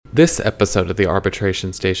This episode of the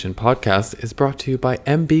Arbitration Station podcast is brought to you by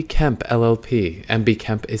MB Kemp LLP. MB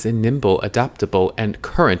Kemp is a nimble, adaptable, and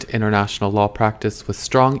current international law practice with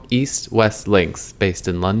strong east-west links based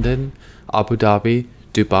in London, Abu Dhabi,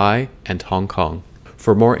 Dubai, and Hong Kong.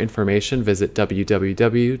 For more information, visit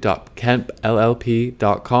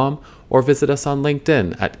www.kempllp.com or visit us on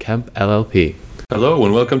LinkedIn at Kemp LLP. Hello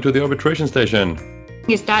and welcome to the Arbitration Station.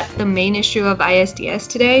 Is that the main issue of ISDS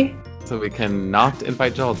today? So we can not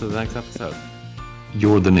invite Joel to the next episode.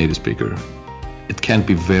 You're the native speaker. It can't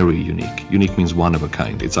be very unique. Unique means one of a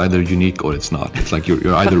kind. It's either unique or it's not. It's like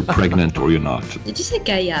you're either pregnant or you're not. Did you say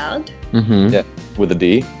Gaillard? Mm-hmm. Yeah, with a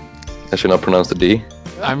D. I should not pronounce the D.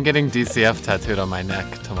 I'm getting DCF tattooed on my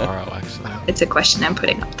neck tomorrow, actually. It's a question I'm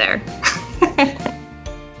putting up there.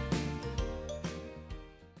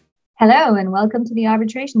 Hello and welcome to the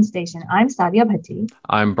Arbitration Station. I'm Sadia Bhatti.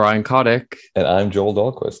 I'm Brian Kotick. And I'm Joel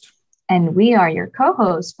Dahlquist. And we are your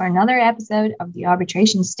co-hosts for another episode of the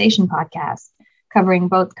Arbitration Station podcast, covering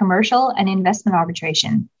both commercial and investment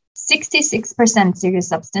arbitration. 66% serious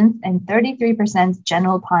substance and 33%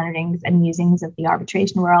 general ponderings and musings of the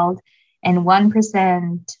arbitration world, and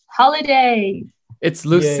 1% holiday. It's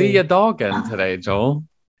Lucia Dogan today, Joel.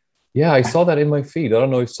 Yeah, I saw that in my feed. I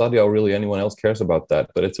don't know if Sadia or really anyone else cares about that,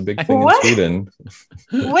 but it's a big thing What? in Sweden.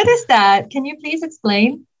 What is that? Can you please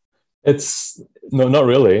explain? No, not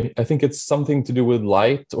really. I think it's something to do with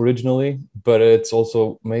light originally, but it's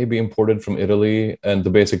also maybe imported from Italy. And the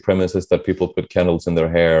basic premise is that people put candles in their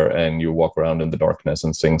hair and you walk around in the darkness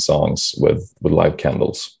and sing songs with live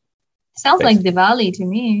candles. Sounds like Diwali to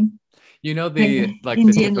me. You know the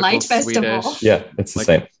Indian the Light typical Festival. Swedish, Yeah, it's the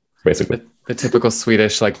same, basically. the typical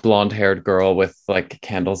Swedish blonde-haired girl with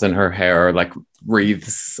candles in her hair,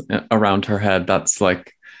 wreaths around her head. That's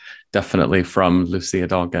definitely from Lucia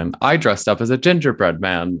Dogan. I dressed up as a gingerbread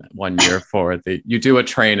man one year for you do a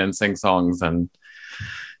train and sing songs, and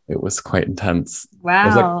it was quite intense.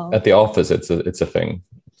 Wow. At the office, it's a thing,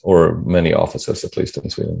 or many offices, at least in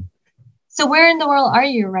Sweden. So where in the world are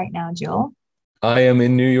you right now, Joel? I am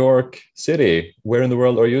in New York City. Where in the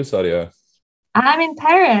world are you, Sadia? I'm in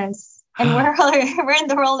Paris. And where in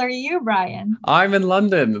the world are you, Brian? I'm in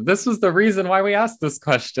London. This was the reason why we asked this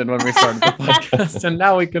question when we started the podcast, and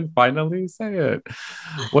now we can finally say it.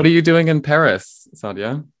 What are you doing in Paris,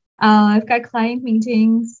 Sadia? I've got client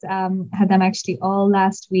meetings, had them actually all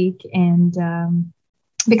last week. And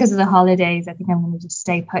because of the holidays, I think I'm going to just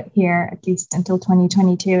stay put here at least until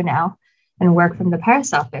 2022 now and work from the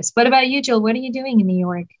Paris office. What about you, Joel? What are you doing in New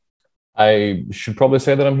York? I should probably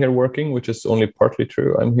say that I'm here working, which is only partly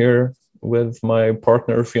true. I'm here with my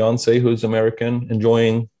partner, fiance, who's American,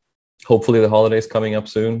 enjoying hopefully the holidays coming up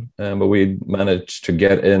soon. But we managed to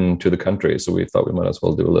get into the country, so we thought we might as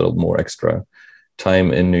well do a little more extra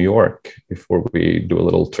time in New York before we do a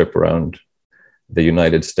little trip around the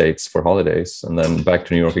United States for holidays, and then back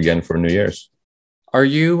to New York again for New Year's. Are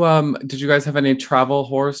you, did you guys have any travel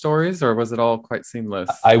horror stories, or was it all quite seamless?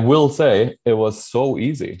 I will say it was so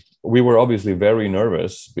easy. We were obviously very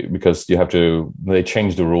nervous because they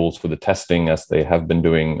changed the rules for the testing, as they have been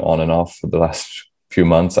doing on and off for the last few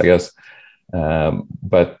months, I guess.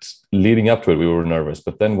 But leading up to it, we were nervous.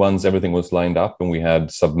 But then once everything was lined up and we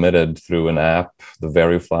had submitted through an app, the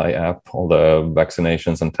Verifly app, all the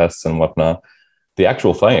vaccinations and tests and whatnot, the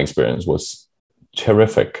actual flying experience was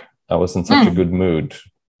terrific. I was in such a good mood.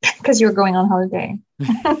 Because you were going on holiday.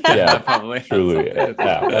 Yeah, probably. Truly.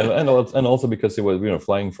 Yeah. And also because it was,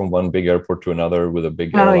 flying from one big airport to another with a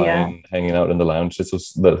big airline, hanging out in the lounge. This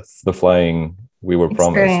was the flying we were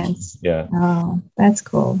promised. Yeah. Oh, that's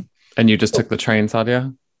cool. And you just took the train,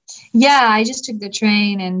 Sadia? Yeah, I just took the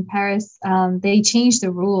train in Paris. They changed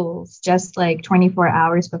the rules just 24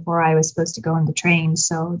 hours before I was supposed to go on the train.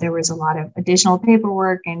 So there was a lot of additional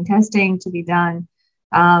paperwork and testing to be done.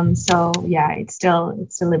 So yeah, it's still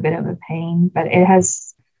a bit of a pain, but it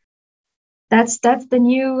has, that's the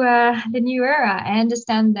new era. I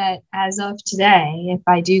understand that as of today, if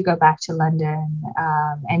I do go back to London,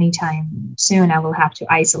 anytime soon, I will have to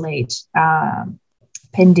isolate,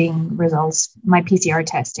 pending results, my PCR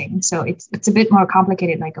testing. So it's a bit more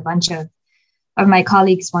complicated. Like a bunch of my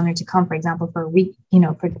colleagues wanted to come, for example, for a week,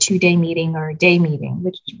 for a 2-day meeting or a day meeting,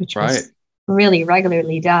 which right. was really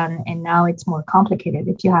regularly done, and now it's more complicated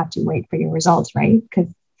if you have to wait for your results, right?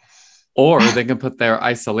 Or they can put their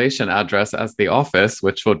isolation address as the office,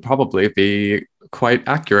 which would probably be quite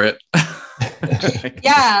accurate.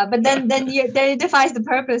 Yeah, but then it defies the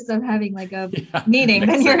purpose of having a meeting.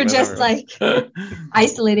 Then you're just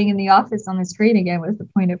isolating in the office on the screen again. What's the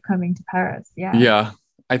point of coming to Paris? Yeah.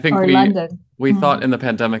 I think or London. we thought in the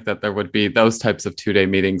pandemic that there would be those types of 2-day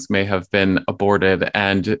meetings may have been aborted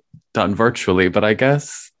and done virtually, but I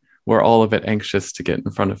guess we're all a bit anxious to get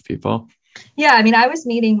in front of people. Yeah, I mean, I was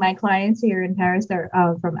meeting my clients here in Paris. They're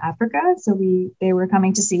from Africa, so they were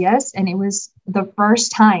coming to see us, and it was the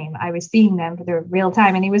first time I was seeing them for the real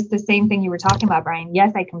time. And it was the same thing you were talking about, Brian.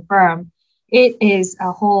 Yes, I confirm. It is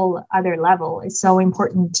a whole other level. It's so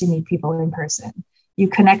important to meet people in person. You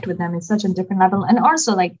connect with them in such a different level, and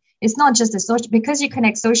also like it's not just a social, because you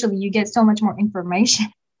connect socially, you get so much more information.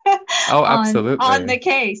 Oh, absolutely. on the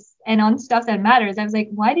case and on stuff that matters. I was like,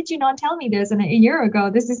 why did you not tell me this? And a year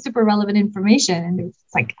ago, this is super relevant information. And it's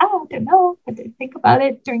like, oh, I don't know. I didn't think about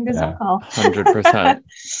it during the Zoom call. 100%.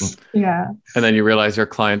 Yeah. And then you realize your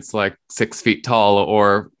client's like 6 feet tall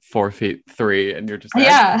or 4'3", and you're just like,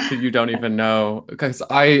 yeah, you don't even know. Because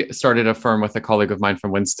I started a firm with a colleague of mine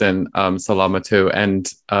from Winston, Salamatu, and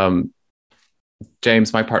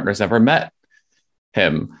James, my partner's never met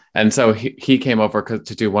him. And so he came over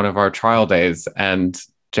to do one of our trial days, and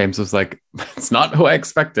James was like, it's not who I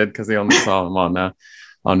expected, because he only saw him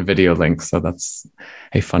on video link. So that's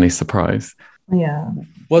a funny surprise. Yeah.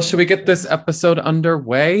 Well, should we get this episode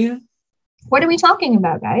underway? What are we talking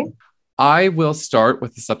about, guys? I will start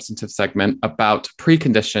with the substantive segment about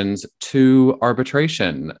preconditions to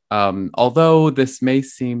arbitration. Although this may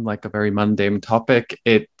seem like a very mundane topic,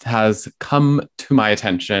 it has come to my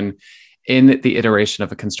attention in the iteration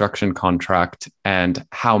of a construction contract and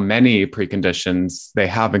how many preconditions they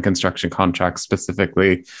have in construction contracts,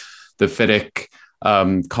 specifically the FIDIC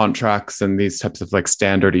contracts and these types of like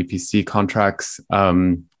standard EPC contracts,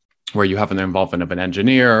 where you have an involvement of an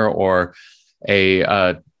engineer or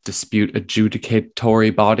a dispute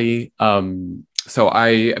adjudicatory body. So I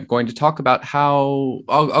am going to talk about how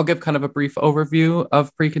I'll give kind of a brief overview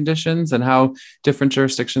of preconditions and how different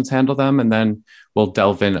jurisdictions handle them. And then we'll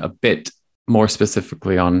delve in a bit more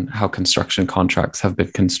specifically on how construction contracts have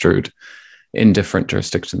been construed in different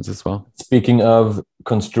jurisdictions as well. Speaking of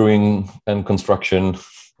construing and construction,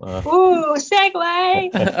 ooh, segue.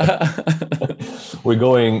 We're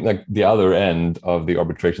going like the other end of the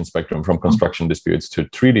arbitration spectrum, from construction disputes to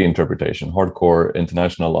treaty interpretation, hardcore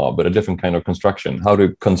international law, but a different kind of construction. How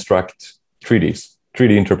to construct treaties,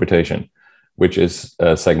 treaty interpretation, which is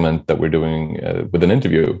a segment that we're doing with an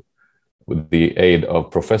interview with the aid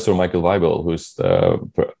of Professor Michael Weibel, who's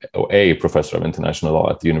a professor of international law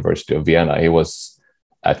at the University of Vienna. He was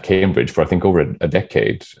at Cambridge for I think over a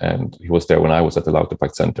decade, and he was there when I was at the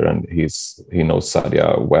Lauterpacht Center, and he knows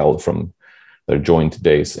Sadia well from their joint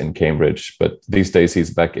days in Cambridge. But these days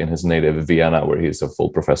he's back in his native Vienna, where he's a full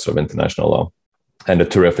professor of international law and a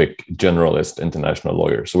terrific generalist international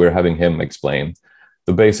lawyer. So we're having him explain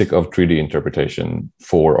the basic of treaty interpretation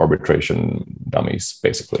for arbitration dummies,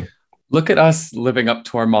 basically. Look at us living up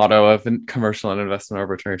to our motto of commercial and investment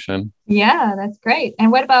arbitration. Yeah, that's great.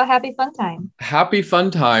 And what about Happy Fun Time? Happy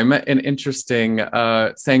Fun Time, an interesting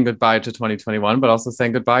saying goodbye to 2021, but also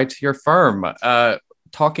saying goodbye to your firm.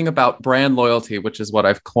 Talking about brand loyalty, which is what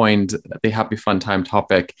I've coined the Happy Fun Time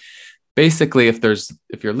topic. Basically, if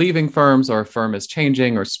you're leaving firms or a firm is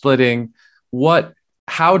changing or splitting,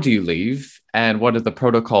 how do you leave? And what are the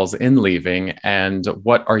protocols in leaving? And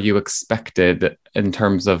what are you expected in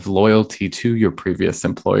terms of loyalty to your previous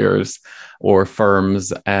employers or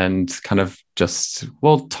firms? And kind of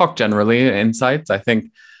we'll talk generally insights. I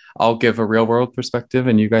think I'll give a real world perspective,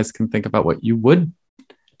 and you guys can think about what you would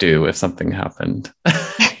do if something happened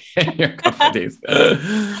in your companies.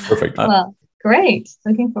 Perfect. Well, great.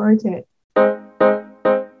 Looking forward to it.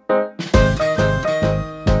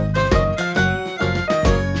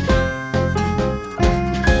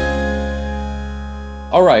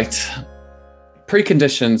 All right.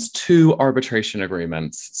 Preconditions to arbitration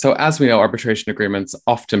agreements. So as we know, arbitration agreements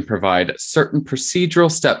often provide certain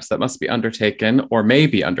procedural steps that must be undertaken or may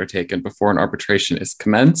be undertaken before an arbitration is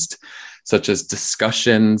commenced, such as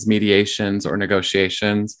discussions, mediations, or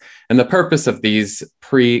negotiations. And the purpose of these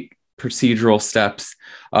procedural steps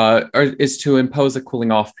is to impose a cooling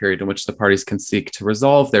off period in which the parties can seek to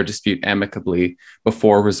resolve their dispute amicably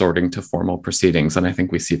before resorting to formal proceedings. And I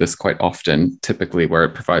think we see this quite often, typically where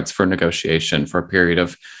it provides for negotiation for a period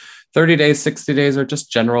of 30 days, 60 days, or just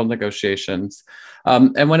general negotiations.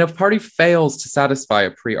 And when a party fails to satisfy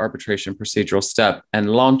a pre-arbitration procedural step and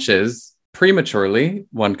launches prematurely,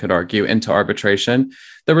 one could argue, into arbitration,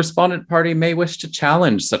 the respondent party may wish to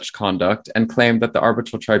challenge such conduct and claim that the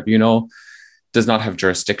arbitral tribunal does not have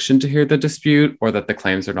jurisdiction to hear the dispute or that the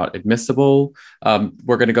claims are not admissible.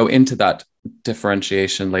 We're going to go into that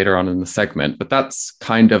differentiation later on in the segment, but that's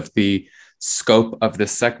kind of the scope of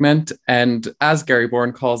this segment. And as Gary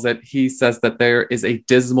Bourne calls it, he says that there is a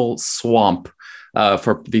dismal swamp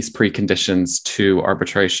for these preconditions to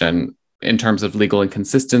arbitration in terms of legal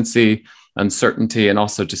inconsistency, uncertainty, and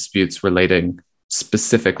also disputes relating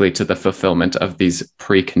specifically to the fulfillment of these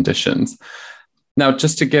preconditions. Now,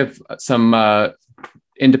 just to give some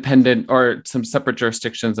independent or some separate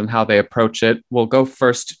jurisdictions and how they approach it, we'll go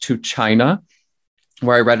first to China,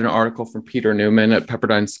 where I read an article from Peter Newman at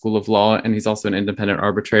Pepperdine School of Law, and he's also an independent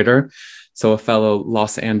arbitrator, so a fellow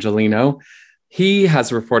Los Angelino. He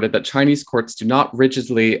has reported that Chinese courts do not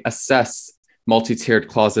rigidly assess multi-tiered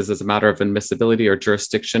clauses as a matter of admissibility or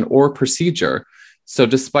jurisdiction or procedure. So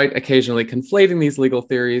despite occasionally conflating these legal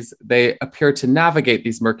theories, they appear to navigate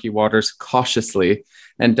these murky waters cautiously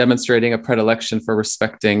and demonstrating a predilection for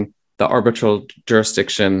respecting the arbitral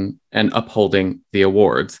jurisdiction and upholding the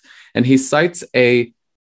awards. And he cites a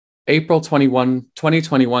April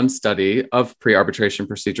 2021 study of pre-arbitration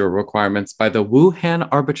procedural requirements by the Wuhan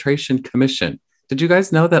Arbitration Commission. Did you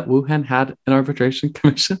guys know that Wuhan had an arbitration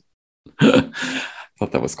commission? I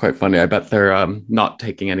thought that was quite funny. I bet they're not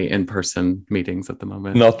taking any in-person meetings at the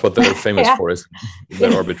moment. Not what they're famous for is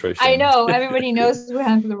their arbitration. I know. Everybody knows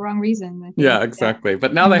Wuhan for the wrong reason. Yeah, exactly.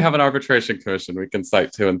 But now they have an arbitration commission we can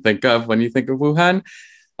cite to and think of when you think of Wuhan.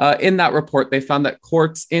 In that report, they found that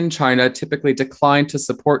courts in China typically decline to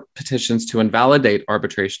support petitions to invalidate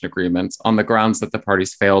arbitration agreements on the grounds that the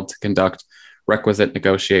parties failed to conduct requisite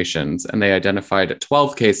negotiations. And they identified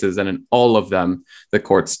 12 cases, and in all of them, the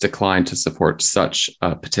courts declined to support such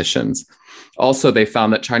petitions. Also, they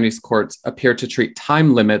found that Chinese courts appear to treat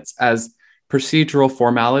time limits as procedural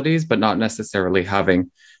formalities, but not necessarily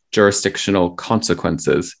having jurisdictional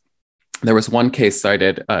consequences. There was one case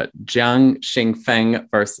cited, Jiang Xingfeng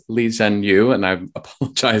versus Li Zhenyu, and I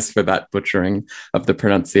apologize for that butchering of the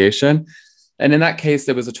pronunciation. And in that case,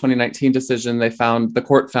 there was a 2019 decision. The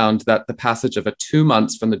court found that the passage of 2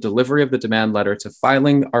 months from the delivery of the demand letter to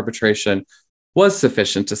filing arbitration was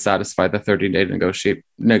sufficient to satisfy the 30-day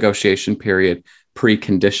negotiation period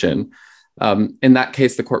precondition. In that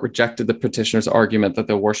case, the court rejected the petitioner's argument that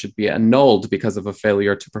the award should be annulled because of a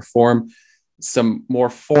failure to perform some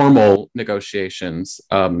more formal negotiations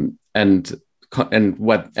and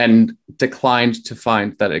declined to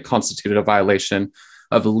find that it constituted a violation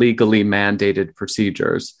of legally mandated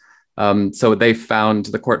procedures. So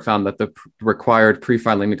the court found that the required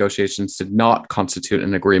pre-filing negotiations did not constitute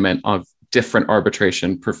an agreement of different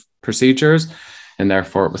arbitration procedures, and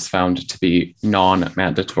therefore it was found to be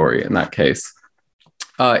non-mandatory in that case.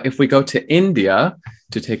 If we go to India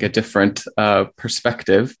to take a different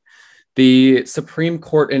perspective, the Supreme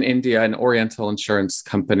Court in India, an Oriental insurance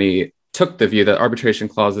company, took the view that arbitration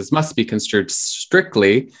clauses must be construed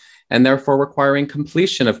strictly and therefore requiring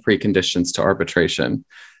completion of preconditions to arbitration.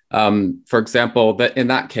 For example, in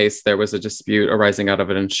that case, there was a dispute arising out of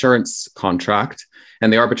an insurance contract,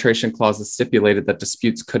 and the arbitration clauses stipulated that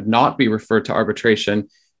disputes could not be referred to arbitration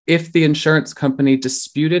if the insurance company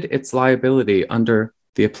disputed its liability under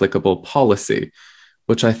the applicable policy,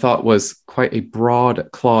 which I thought was quite a broad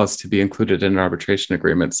clause to be included in an arbitration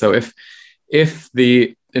agreement. So if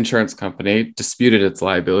the insurance company disputed its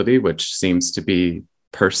liability, which seems to be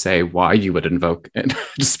per se why you would invoke a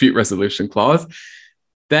dispute resolution clause,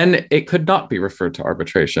 then it could not be referred to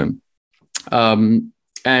arbitration.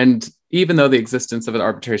 And even though the existence of an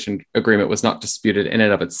arbitration agreement was not disputed in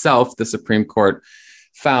and of itself, the Supreme Court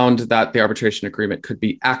found that the arbitration agreement could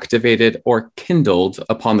be activated or kindled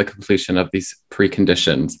upon the completion of these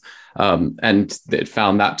preconditions. And it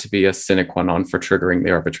found that to be a sine qua non for triggering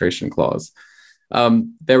the arbitration clause.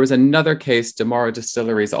 There was another case, Damara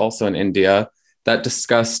Distilleries, also in India, that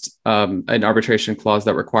discussed an arbitration clause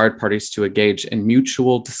that required parties to engage in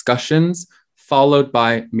mutual discussions followed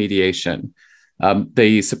by mediation.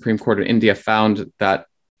 The Supreme Court of India found that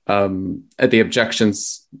the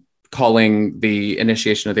objections calling the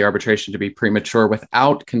initiation of the arbitration to be premature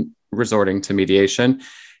without resorting to mediation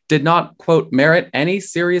did not, quote, merit any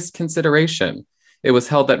serious consideration. It was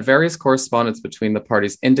held that various correspondence between the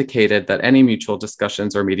parties indicated that any mutual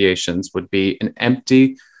discussions or mediations would be an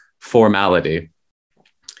empty formality.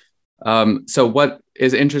 So what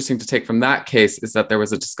is interesting to take from that case is that there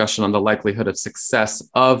was a discussion on the likelihood of success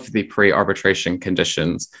of the pre-arbitration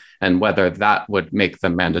conditions and whether that would make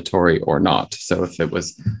them mandatory or not. So if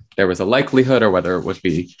there was a likelihood or whether it would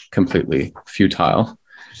be completely futile.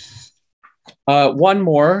 One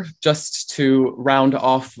more, just to round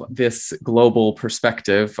off this global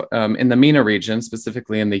perspective, in the MENA region,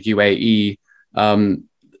 specifically in the UAE,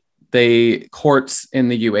 the courts in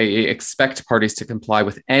the UAE expect parties to comply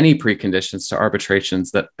with any preconditions to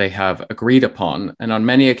arbitrations that they have agreed upon. And on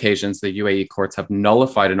many occasions, the UAE courts have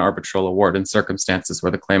nullified an arbitral award in circumstances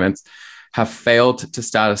where the claimants have failed to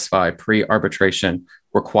satisfy pre-arbitration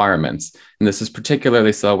requirements. And this is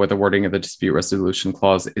particularly so where the wording of the dispute resolution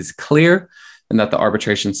clause is clear and that the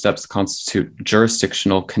arbitration steps constitute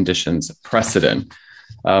jurisdictional conditions precedent.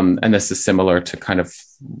 And this is similar to kind of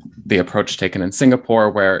the approach taken in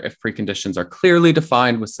Singapore, where if preconditions are clearly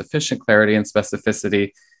defined with sufficient clarity and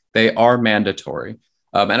specificity, they are mandatory.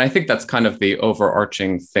 And I think that's kind of the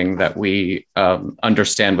overarching thing that we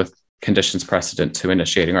understand with conditions precedent to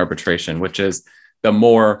initiating arbitration, which is the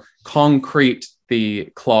more concrete the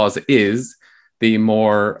clause is, the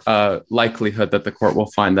more likelihood that the court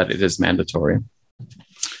will find that it is mandatory.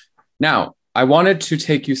 Now, I wanted to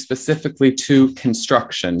take you specifically to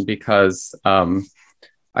construction because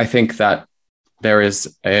I think that there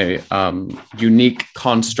is a unique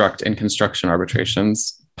construct in construction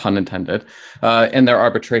arbitrations, pun intended, in their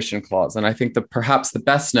arbitration clause. And I think that perhaps the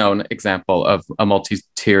best known example of a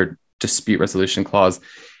multi-tiered dispute resolution clause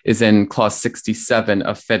is in clause 67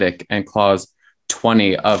 of FIDIC and clause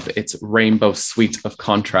 20 of its rainbow suite of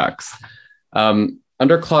contracts.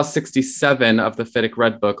 Under clause 67 of the FIDIC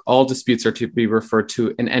Red Book, all disputes are to be referred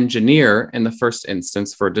to an engineer in the first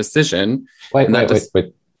instance for a decision. Wait.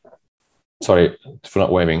 Sorry for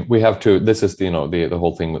not waving. We have to, this is the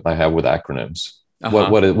whole thing that I have with acronyms.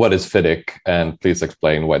 What is FIDIC? And please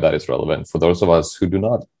explain why that is relevant for those of us who do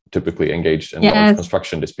not typically engage in large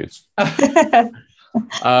construction disputes.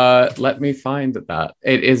 Let me find that.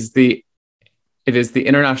 It is the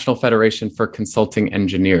International Federation for Consulting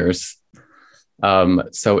Engineers.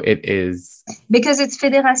 So it is... Because it's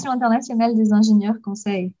Fédération Internationale des Ingénieurs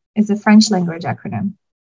Conseils. It's a French language acronym,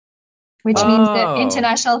 which means the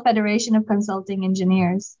International Federation of Consulting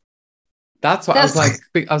Engineers. That's what I was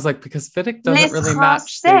like, because FIDIC doesn't really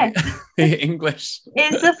match the English.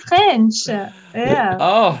 It's the French. Yeah.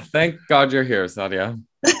 Oh, thank God you're here, Sadia.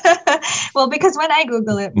 Well, because when I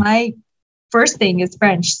Google it, my first thing is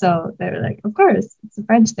French. So they're like, of course, it's a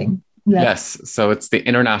French thing. Yeah. Yes. So it's the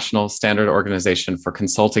International Standard Organization for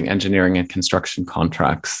Consulting, Engineering, and Construction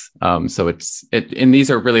Contracts. So and these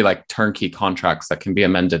are really like turnkey contracts that can be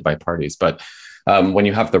amended by parties. But when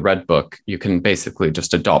you have the Red Book, you can basically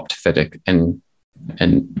just adopt FIDIC in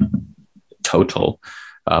total.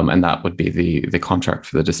 And that would be the contract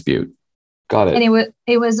for the dispute. Got it. And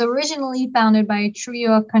it was originally founded by a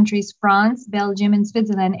trio of countries, France, Belgium, and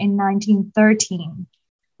Switzerland in 1913.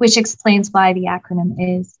 Which explains why the acronym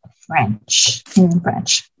is French, in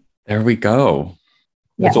French. There we go.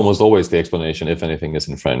 Yeah. It's almost always the explanation, if anything is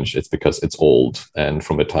in French, it's because it's old and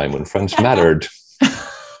from a time when French mattered.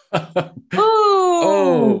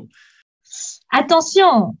 Oh!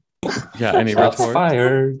 Attention! Yeah, any retorts?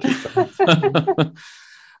 Fired. So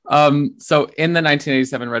in the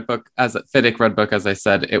 1987 Red Book, FIDIC Red Book, as I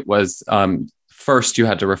said, it was... First, you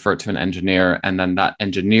had to refer to an engineer, and then that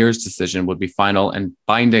engineer's decision would be final and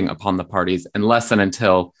binding upon the parties unless and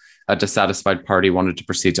until a dissatisfied party wanted to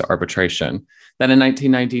proceed to arbitration. Then in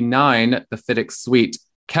 1999, the FIDIC suite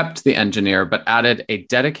kept the engineer, but added a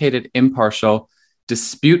dedicated impartial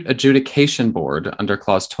dispute adjudication board under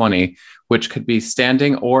clause 20, which could be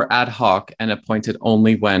standing or ad hoc and appointed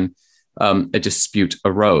only when a dispute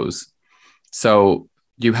arose. So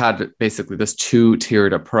you had basically this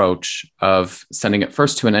two-tiered approach of sending it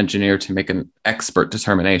first to an engineer to make an expert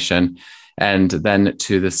determination, and then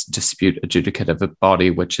to this dispute adjudicative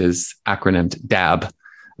body, which is acronymed DAB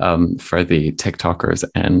for the TikTokers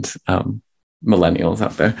and millennials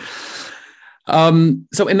out there.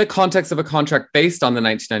 So in the context of a contract based on the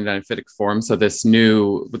 1999 FIDIC form, so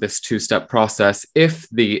this two-step process, if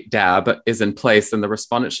the DAB is in place, then the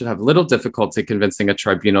respondent should have little difficulty convincing a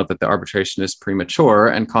tribunal that the arbitration is premature,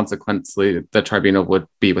 and consequently, the tribunal would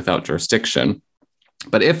be without jurisdiction.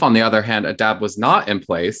 But if, on the other hand, a DAB was not in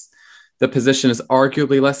place, the position is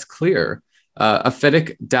arguably less clear. A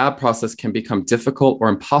FIDIC DAB process can become difficult or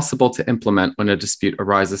impossible to implement when a dispute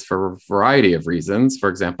arises for a variety of reasons. For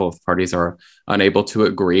example, if parties are unable to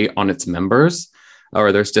agree on its members,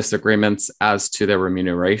 or there's disagreements as to their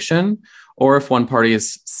remuneration, or if one party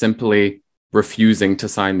is simply refusing to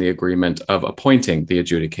sign the agreement of appointing the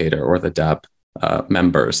adjudicator or the DAB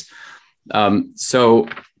members. So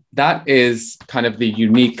that is kind of the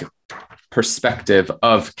unique perspective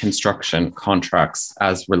of construction contracts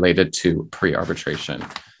as related to pre-arbitration.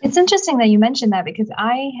 It's interesting that you mentioned that, because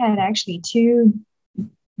I had actually two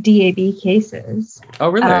DAB cases. Oh,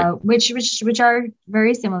 really? Which are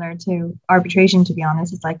very similar to arbitration, to be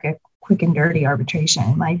honest. It's like a quick and dirty arbitration,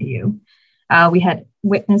 in my view. We had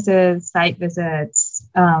witnesses, site visits,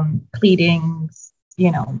 pleadings,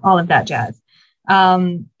 all of that jazz.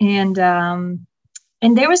 And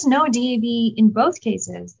there was no DAB in both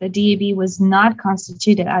cases. The DAB was not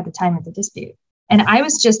constituted at the time of the dispute. And I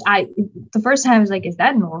was the first time I was like, is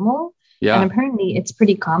that normal? Yeah. And apparently it's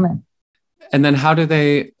pretty common. And then how do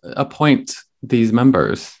they appoint these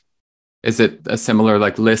members? Is it a similar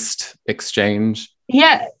list exchange?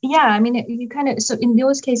 Yeah. I mean, you kind of, so in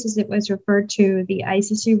those cases, it was referred to the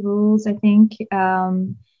ICC rules, I think.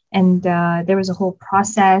 And there was a whole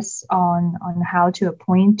process on how to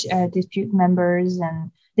appoint dispute members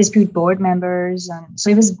and dispute board members. And so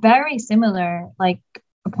it was very similar, like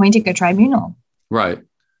appointing a tribunal. Right.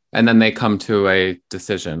 And then they come to a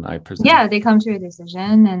decision, I presume. Yeah, they come to a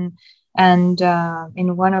decision. And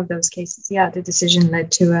in one of those cases, the decision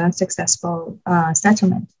led to a successful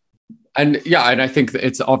settlement. And I think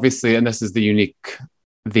it's obviously, and this is the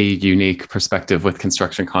unique perspective with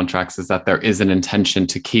construction contracts, is that there is an intention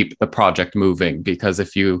to keep the project moving, because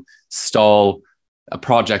if you stall a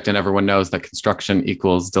project and everyone knows that construction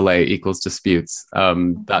equals delay equals disputes,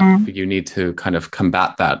 that you need to kind of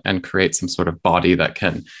combat that and create some sort of body that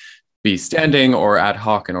can be standing or ad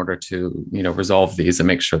hoc in order to resolve these and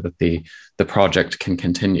make sure that the project can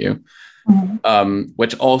continue.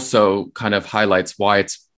 Which also kind of highlights why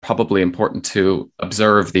it's probably important to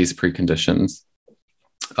observe these preconditions.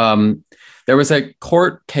 There was a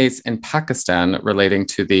court case in Pakistan relating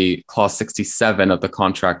to the Clause 67 of the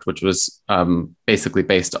contract, which was basically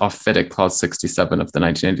based off FIDIC Clause 67 of the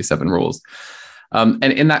 1987 rules. And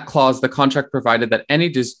in that clause, the contract provided that any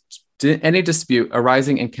dispute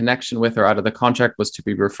arising in connection with or out of the contract was to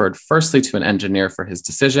be referred firstly to an engineer for his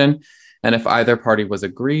decision. And if either party was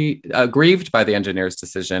aggrieved by the engineer's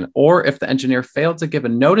decision, or if the engineer failed to give a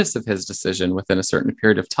notice of his decision within a certain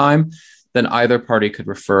period of time, then either party could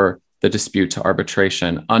refer the dispute to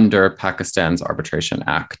arbitration under Pakistan's Arbitration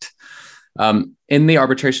Act. In the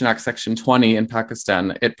Arbitration Act, Section 20 in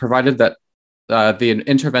Pakistan, it provided that the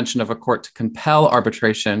intervention of a court to compel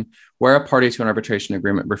arbitration where a party to an arbitration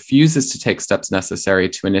agreement refuses to take steps necessary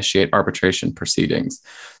to initiate arbitration proceedings.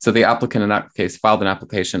 So the applicant in that case filed an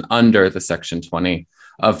application under the Section 20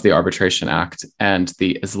 of the Arbitration Act, and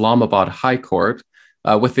the Islamabad High Court,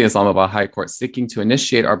 seeking to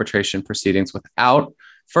initiate arbitration proceedings without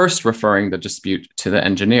first referring the dispute to the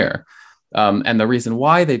engineer. And the reason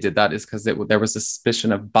why they did that is because there was a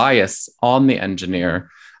suspicion of bias on the engineer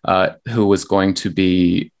who was going to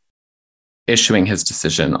be issuing his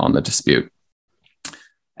decision on the dispute.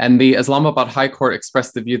 And the Islamabad High Court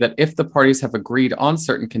expressed the view that if the parties have agreed on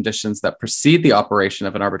certain conditions that precede the operation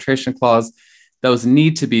of an arbitration clause, those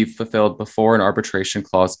need to be fulfilled before an arbitration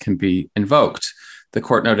clause can be invoked. The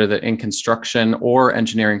court noted that in construction or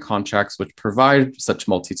engineering contracts which provide such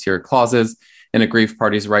multi-tiered clauses, an aggrieved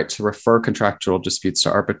party's right to refer contractual disputes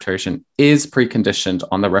to arbitration is preconditioned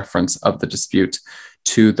on the reference of the dispute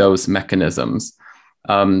to those mechanisms.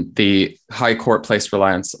 The High Court placed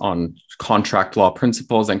reliance on contract law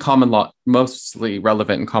principles and common law, mostly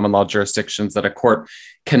relevant in common law jurisdictions, that a court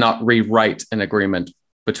cannot rewrite an agreement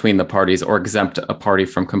between the parties or exempt a party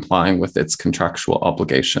from complying with its contractual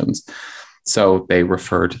obligations. So they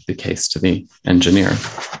referred the case to the engineer,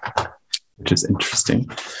 which is interesting.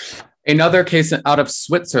 Another case out of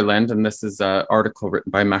Switzerland, and this is an article written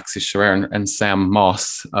by Maxi Scherer and Sam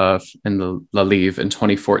Moss in the La Live in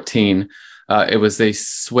 2014. It was a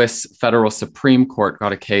Swiss federal Supreme Court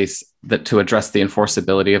got a case that to address the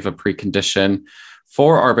enforceability of a precondition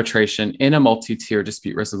for arbitration in a multi-tier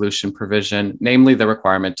dispute resolution provision, namely the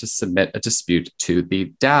requirement to submit a dispute to the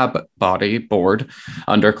DAB board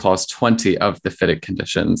under Clause 20 of the FIDIC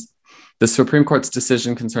conditions. The Supreme Court's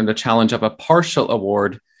decision concerned a challenge of a partial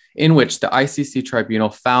award in which the ICC tribunal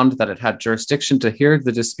found that it had jurisdiction to hear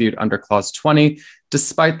the dispute under Clause 20,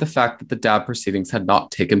 despite the fact that the DAB proceedings had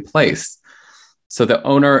not taken place. So the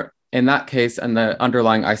owner in that case and the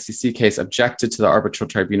underlying ICC case objected to the arbitral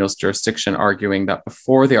tribunal's jurisdiction, arguing that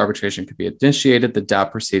before the arbitration could be initiated, the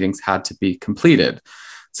DAB proceedings had to be completed.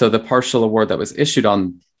 So the partial award that was issued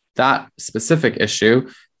on that specific issue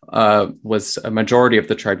was a majority of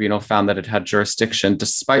the tribunal found that it had jurisdiction,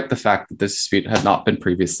 despite the fact that the dispute had not been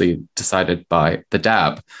previously decided by the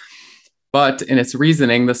DAB. But in its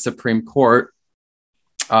reasoning, the Supreme Court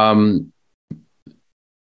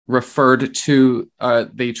referred to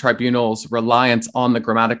the tribunal's reliance on the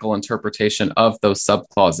grammatical interpretation of those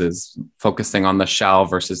subclauses, focusing on the shall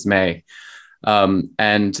versus may.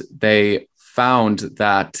 And they found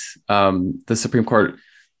that the Supreme Court,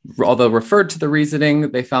 although referred to the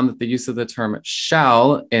reasoning, they found that the use of the term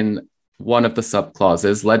shall in one of the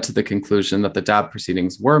subclauses led to the conclusion that the DAB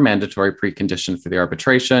proceedings were mandatory precondition for the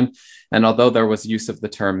arbitration. And although there was use of the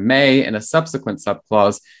term may in a subsequent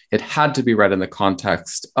subclause, it had to be read in the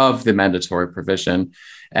context of the mandatory provision,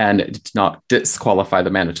 and it did not disqualify the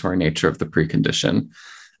mandatory nature of the precondition.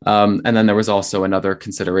 And then there was also another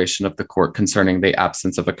consideration of the court concerning the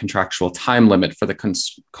absence of a contractual time limit for the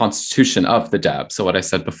constitution of the DAB. So what I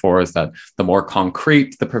said before is that the more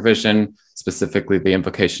concrete the provision, specifically the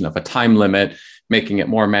invocation of a time limit, making it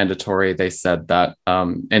more mandatory, they said that,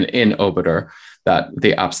 and in Obiter, that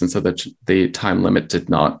the absence of the time limit did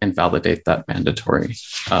not invalidate that mandatory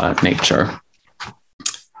nature.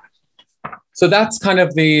 So that's kind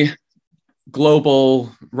of the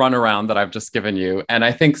global runaround that I've just given you. And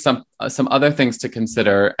I think some other things to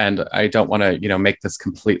consider, and I don't want to, make this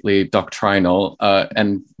completely doctrinal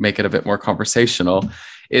and make it a bit more conversational,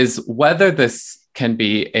 is whether this can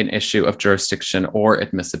be an issue of jurisdiction or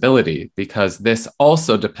admissibility, because this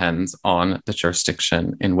also depends on the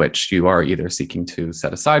jurisdiction in which you are either seeking to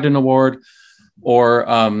set aside an award or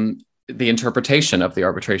the interpretation of the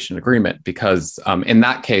arbitration agreement. Because in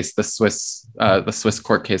that case, the Swiss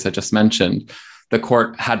court case I just mentioned, the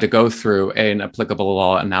court had to go through an applicable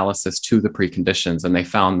law analysis to the preconditions, and they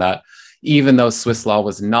found that even though Swiss law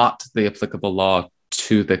was not the applicable law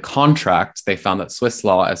to the contract, they found that Swiss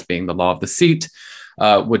law, as being the law of the seat,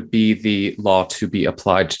 would be the law to be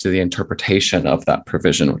applied to the interpretation of that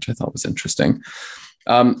provision, which I thought was interesting.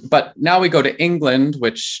 But now we go to England,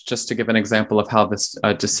 which, just to give an example of how this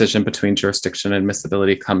decision between jurisdiction and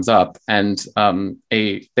admissibility comes up, and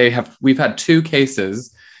we've had two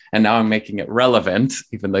cases, and now I'm making it relevant,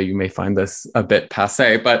 even though you may find this a bit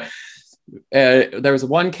passé, but there was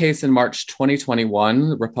one case in March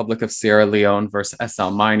 2021, Republic of Sierra Leone versus SL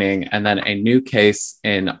Mining, and then a new case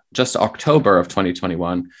in just October of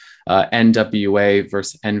 2021, NWA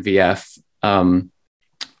versus NVF,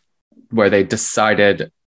 where they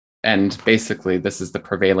decided, and basically this is the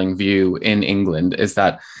prevailing view in England, is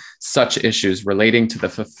that such issues relating to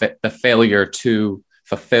the failure to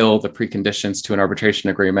fulfill the preconditions to an arbitration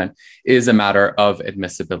agreement is a matter of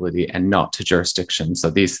admissibility and not to jurisdiction. So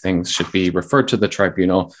these things should be referred to the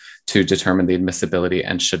tribunal to determine the admissibility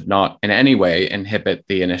and should not in any way inhibit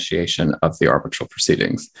the initiation of the arbitral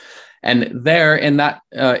proceedings. And there, in that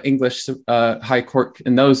English High Court,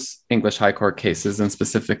 in those English High Court cases, and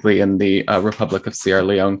specifically in the Republic of Sierra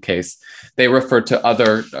Leone case, they referred to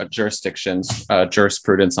other jurisdictions,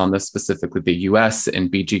 jurisprudence on this, specifically the US in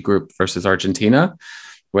BG Group versus Argentina,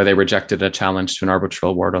 where they rejected a challenge to an arbitral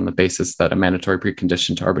award on the basis that a mandatory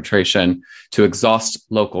precondition to arbitration to exhaust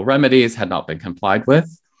local remedies had not been complied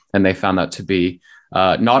with. And they found that to be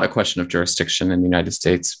not a question of jurisdiction in the United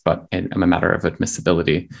States, but a matter of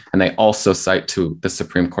admissibility. And they also cite to the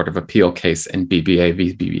Supreme Court of Appeal case in BBA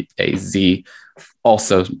v. BAZ,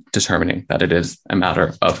 also determining that it is a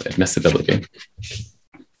matter of admissibility.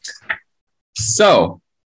 So,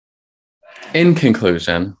 in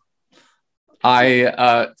conclusion,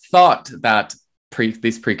 I thought that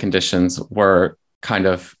these preconditions were kind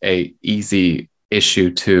of a easy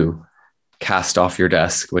issue to cast off your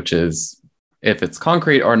desk, which is, if it's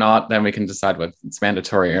concrete or not, then we can decide whether it's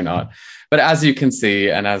mandatory or not. But as you can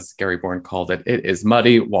see, and as Gary Bourne called it, it is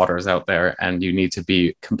muddy waters out there, and you need to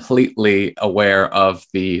be completely aware of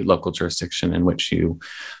the local jurisdiction in which you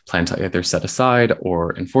plan to either set aside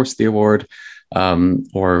or enforce the award,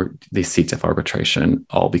 or the seat of arbitration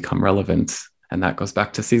all become relevant. And that goes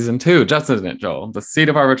back to season 2, doesn't it, Joel? The seat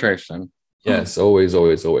of arbitration. Yes, always,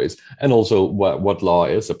 always, always. And also what law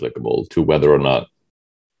is applicable to whether or not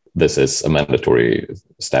this is a mandatory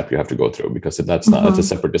step you have to go through, because that's not, it's a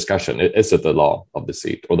separate discussion. Is it the law of the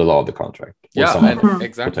seat or the law of the contract? Yeah, and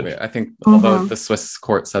exactly. I think although the Swiss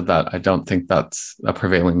court said that, I don't think that's a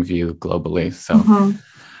prevailing view globally. So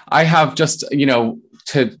I have just,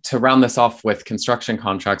 to round this off with construction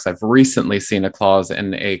contracts, I've recently seen a clause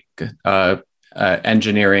in a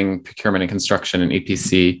engineering, procurement and construction and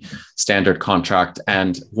EPC standard contract.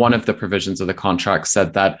 And one of the provisions of the contract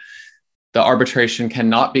said that the arbitration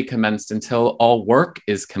cannot be commenced until all work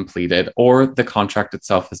is completed or the contract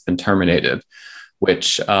itself has been terminated,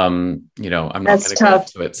 which, I'm not going to go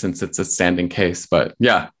into it since it's a standing case, but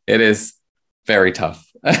yeah, it is very tough.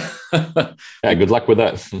 Yeah, good luck with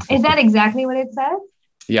that. Is that exactly what it says?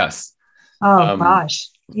 Yes. Oh, gosh.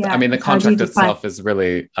 Yeah. I mean, the contract itself is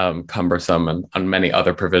really cumbersome and on many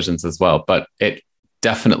other provisions as well, but it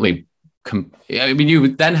definitely you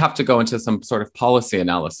would then have to go into some sort of policy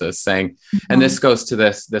analysis saying, and this goes to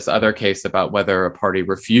this other case about whether a party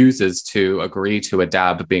refuses to agree to a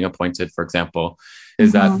DAB being appointed, for example,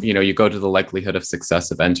 is that, you go to the likelihood of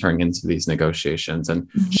success of entering into these negotiations. And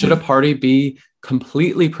should a party be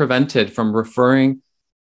completely prevented from referring?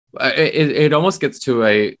 It almost gets to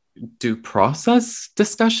a due process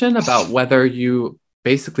discussion about whether you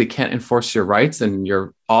basically can't enforce your rights and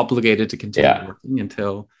you're obligated to continue working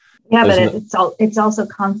until. Yeah, but it's also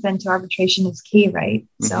consent to arbitration is key, right?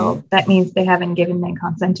 So that means they haven't given their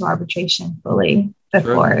consent to arbitration fully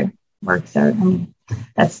before it works out. I mean,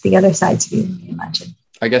 that's the other side to view, I imagine.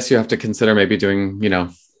 I guess you have to consider maybe doing,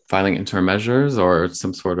 filing interim measures or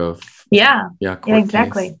some sort of court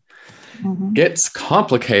exactly. Case. Gets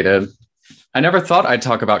complicated. I never thought I'd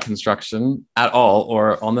talk about construction at all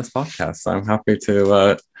or on this podcast. So I'm happy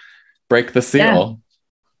to break the seal.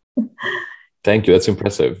 Yeah. Thank you. That's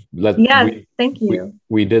impressive. Thank you.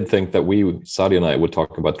 We did think that Sadi and I would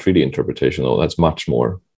talk about treaty interpretation, though. That's much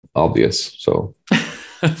more obvious. So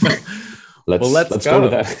let's go to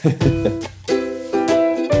that.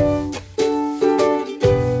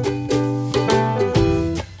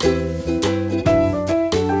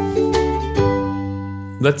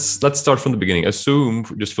 Let's start from the beginning. Assume,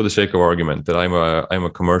 just for the sake of argument, that I'm a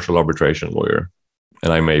commercial arbitration lawyer,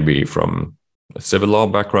 and I may be from a civil law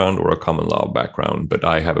background or a common law background, but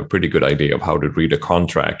I have a pretty good idea of how to read a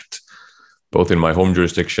contract, both in my home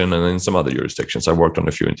jurisdiction and in some other jurisdictions. I worked on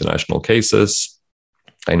a few international cases.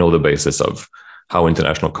 I know the basis of how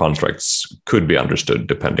international contracts could be understood,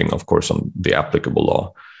 depending, of course, on the applicable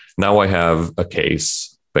law. Now I have a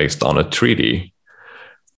case based on a treaty.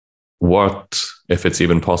 What, if it's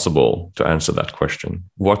even possible to answer that question,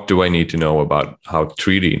 what do I need to know about how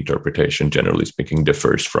treaty interpretation, generally speaking,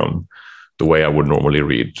 differs from the way I would normally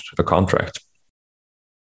read a contract?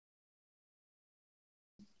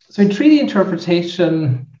 So in treaty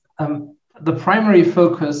interpretation, the primary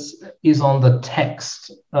focus is on the text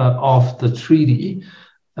of the treaty.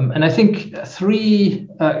 And I think three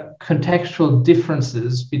contextual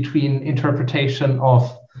differences between interpretation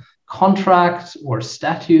of contracts or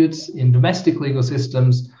statutes in domestic legal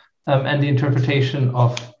systems and the interpretation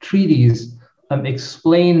of treaties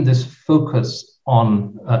explain this focus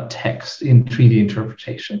on text in treaty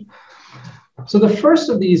interpretation. So the first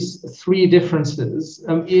of these three differences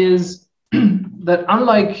is that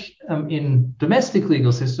unlike in domestic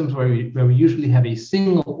legal systems where we usually have a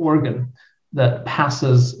single organ that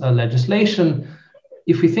passes legislation,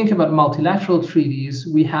 if we think about multilateral treaties,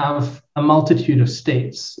 we have a multitude of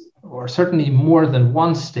states, or certainly more than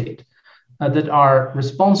one state, that are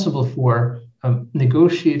responsible for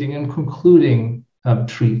negotiating and concluding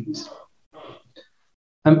treaties.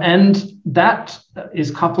 And that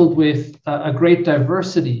is coupled with a great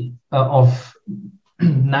diversity of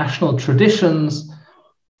national traditions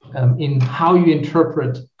in how you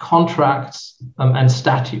interpret contracts and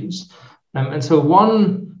statutes. And so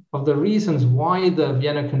one of the reasons why the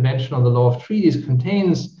Vienna Convention on the Law of Treaties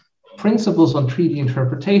contains principles on treaty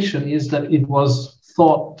interpretation is that it was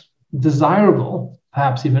thought desirable,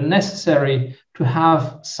 perhaps even necessary, to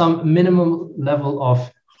have some minimum level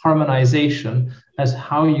of harmonization as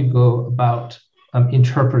how you go about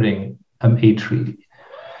interpreting a treaty.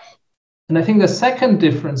 And I think the second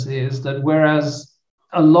difference is that whereas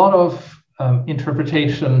a lot of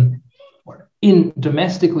interpretation in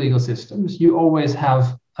domestic legal systems, you always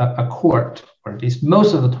have a court, or at least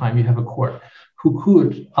most of the time you have a court, who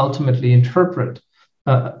could ultimately interpret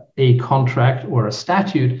a contract or a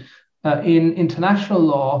statute. In international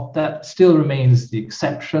law, that still remains the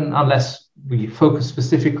exception, unless we focus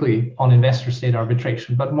specifically on investor-state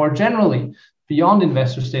arbitration. But more generally, beyond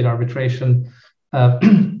investor-state arbitration,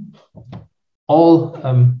 all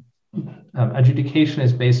adjudication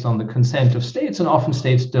is based on the consent of states, and often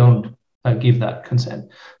states don't give that consent.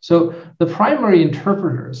 So the primary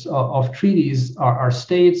interpreters of treaties are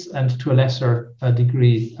states, and to a lesser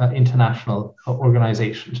degree, international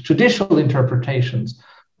organizations. Traditional interpretations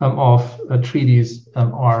of treaties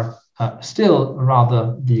are still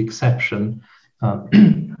rather the exception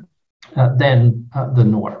than the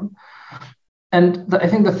norm. And I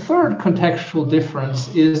think the third contextual difference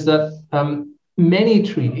is that many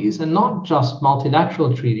treaties, and not just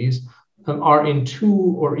multilateral treaties, are in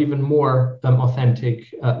two or even more authentic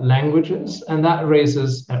languages, and that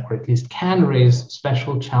raises, or at least can raise,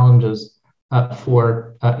 special challenges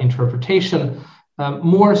for interpretation,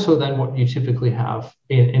 more so than what you typically have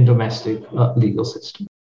in domestic legal systems.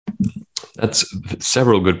 That's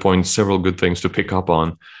several good points, several good things to pick up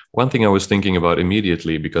on. One thing I was thinking about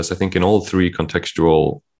immediately, because I think in all three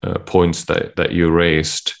contextual points that you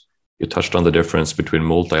raised, you touched on the difference between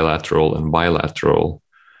multilateral and bilateral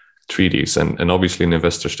treaties. And obviously in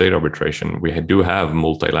investor-state arbitration, we do have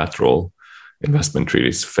multilateral investment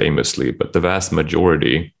treaties famously, but the vast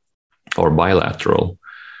majority are bilateral.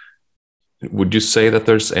 Would you say that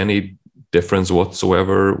there's any difference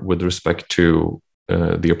whatsoever with respect to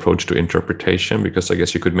the approach to interpretation? Because I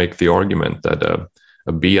guess you could make the argument that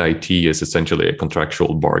a BIT is essentially a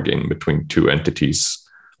contractual bargain between two entities,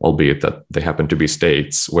 albeit that they happen to be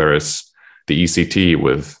states, whereas the ECT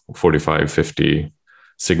with 45, 50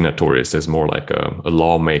 signatories is more like a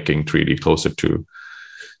lawmaking treaty, closer to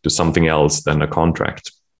something else than a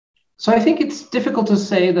contract. So I think it's difficult to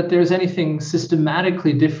say that there's anything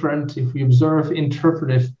systematically different if we observe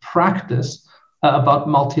interpretive practice about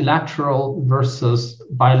multilateral versus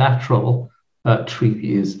bilateral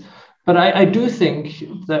treaties. But I do think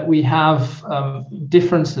that we have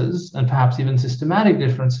differences, and perhaps even systematic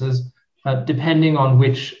differences, depending on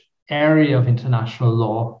which area of international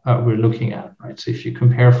law we're looking at, right? So if you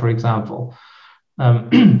compare, for example,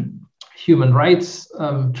 human rights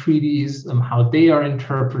treaties, how they are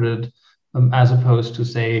interpreted, as opposed to,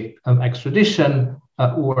 say, extradition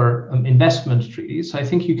or investment treaties. So I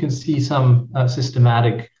think you can see some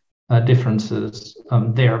systematic differences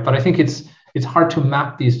there. But I think it's hard to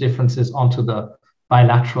map these differences onto the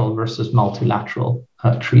bilateral versus multilateral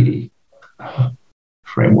treaty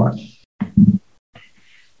framework.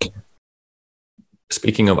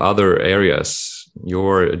 Speaking of other areas,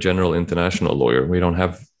 you're a general international lawyer. We don't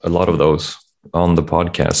have a lot of those on the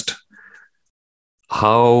podcast.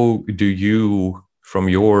 How do you, from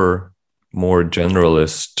your more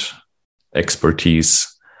generalist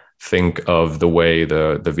expertise, think of the way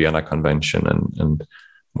the Vienna Convention and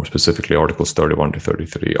more specifically Articles 31 to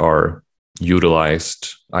 33 are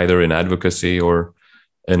utilized either in advocacy or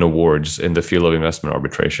in awards in the field of investment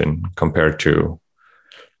arbitration compared to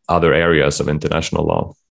other areas of international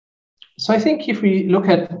law? So I think if we look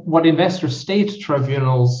at what investor state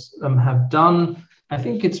tribunals have done, I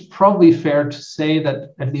think it's probably fair to say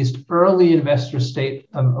that at least early investor state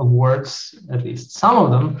awards, at least some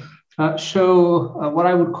of them, show what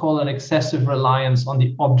I would call an excessive reliance on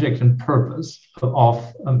the object and purpose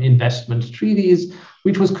of investment treaties,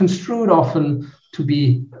 which was construed often to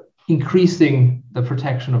be increasing the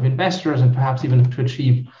protection of investors and perhaps even to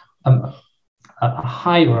achieve a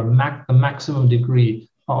high or a maximum degree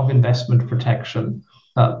of investment protection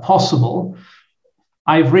possible.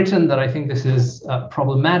 I've written that I think this is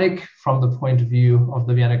problematic from the point of view of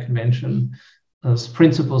the Vienna Convention as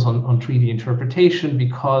principles on treaty interpretation,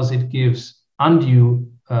 because it gives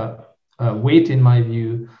undue weight, in my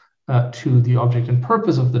view, to the object and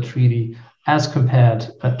purpose of the treaty as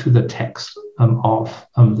compared to the text of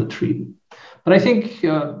the treaty. But I think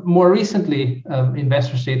more recently,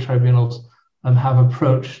 investor state tribunals have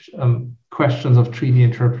approached questions of treaty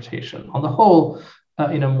interpretation on the whole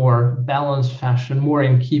in a more balanced fashion, more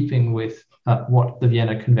in keeping with what the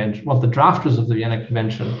Vienna Convention, what the drafters of the Vienna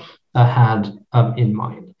Convention had in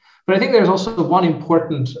mind. But I think there's also one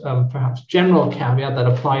important, perhaps general caveat that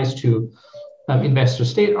applies to investor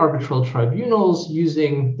state arbitral tribunals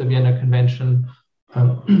using the Vienna Convention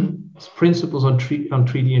principles on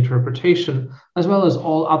treaty interpretation, as well as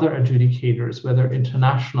all other adjudicators, whether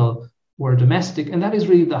international or domestic. And that is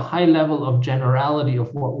really the high level of generality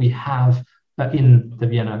of what we have in the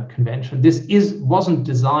Vienna Convention. This wasn't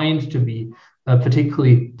designed to be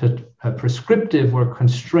particularly prescriptive or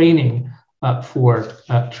constraining for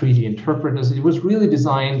treaty interpreters. It was really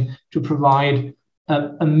designed to provide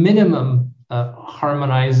a minimum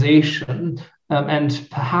harmonization and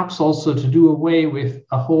perhaps also to do away with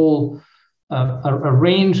a whole a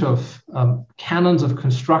range of canons of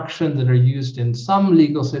construction that are used in some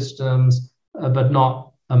legal systems, but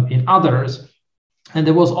not in others. And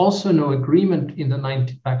there was also no agreement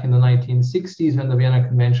back in the 1960s when the Vienna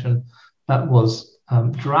Convention was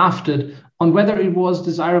drafted on whether it was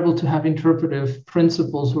desirable to have interpretive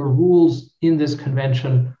principles or rules in this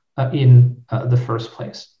convention in the first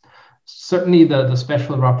place. Certainly the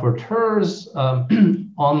special rapporteurs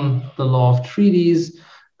on the law of treaties,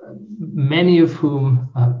 many of whom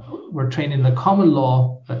were trained in the common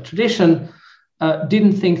law tradition,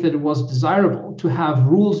 didn't think that it was desirable to have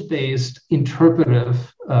rules-based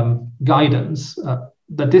interpretive guidance,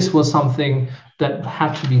 that this was something that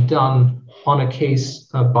had to be done on a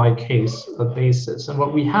case-by-case basis. And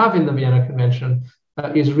what we have in the Vienna Convention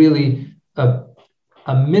is really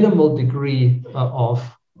a minimal degree of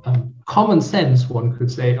common sense, one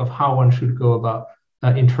could say, of how one should go about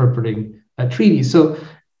interpreting treaties. So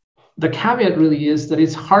the caveat really is that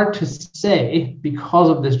it's hard to say, because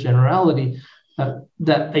of this generality,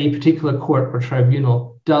 that a particular court or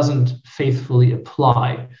tribunal doesn't faithfully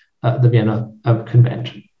apply the Vienna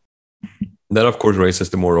Convention. That, of course, raises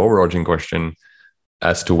the more overarching question.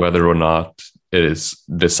 as to whether or not it is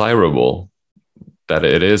desirable that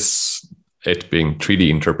it being treaty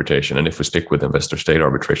interpretation, and if we stick with investor-state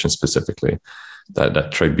arbitration specifically,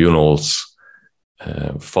 that tribunals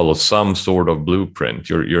follow some sort of blueprint.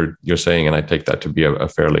 You're saying, and I take that to be a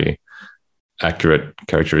fairly accurate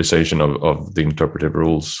characterization of the interpretive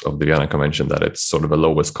rules of the Vienna Convention, that it's sort of a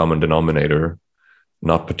lowest common denominator,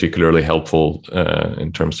 not particularly helpful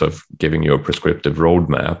in terms of giving you a prescriptive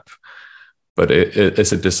roadmap. But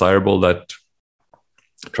is it desirable that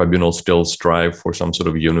tribunals still strive for some sort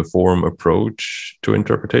of uniform approach to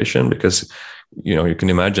interpretation? Because you can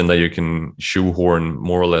imagine that you can shoehorn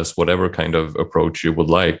more or less whatever kind of approach you would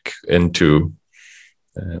like into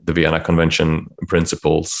the Vienna Convention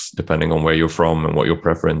principles, depending on where you're from and what your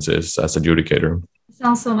preference is as adjudicator. It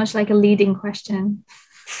sounds so much like a leading question.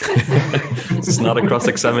 It's not a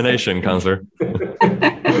cross-examination, Counselor.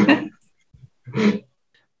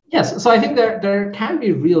 Yes, so I think there can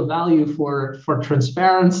be real value for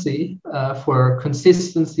transparency, for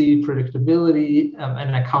consistency, predictability,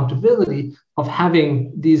 and accountability of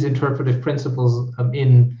having these interpretive principles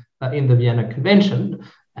in the Vienna Convention.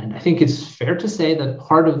 And I think it's fair to say that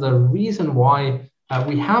part of the reason why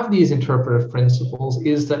we have these interpretive principles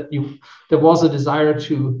is that there was a desire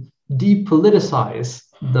to depoliticize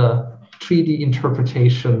the treaty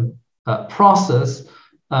interpretation process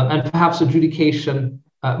and perhaps adjudication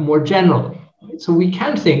more generally. So we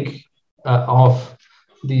can think of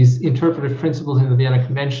these interpretive principles in the Vienna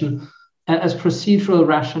Convention as procedural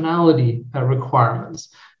rationality requirements.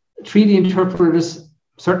 Treaty interpreters,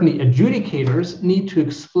 certainly adjudicators, need to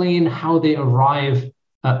explain how they arrive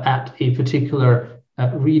at a particular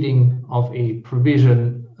reading of a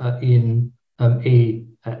provision in a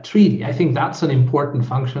treaty. I think that's an important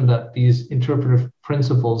function that these interpretive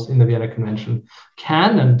principles in the Vienna Convention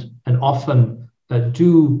can and often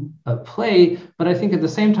do play, but I think at the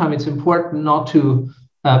same time it's important not to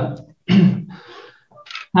have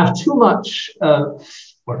too much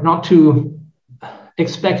or not to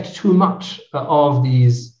expect too much of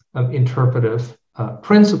these interpretive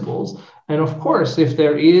principles. And of course, if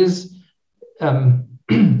there is a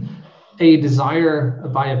desire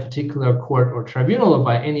by a particular court or tribunal or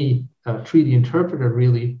by any treaty interpreter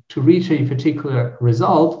really to reach a particular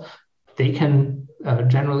result, they can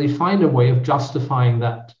generally find a way of justifying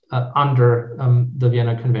that under the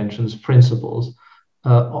Vienna Convention's principles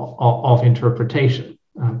of interpretation.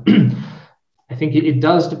 I think it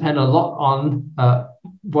does depend a lot on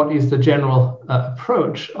what is the general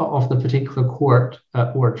approach of the particular court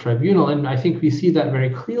or tribunal. And I think we see that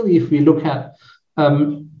very clearly if we look at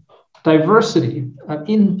diversity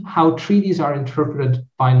in how treaties are interpreted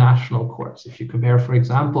by national courts. If you compare, for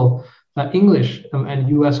example, English and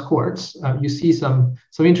US courts, you see some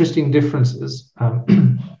interesting differences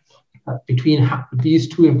between these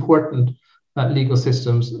two important legal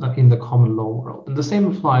systems in the common law world. And the same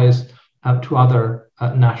applies to other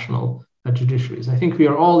national judiciaries. I think we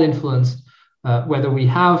are all influenced, whether we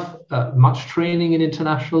have much training in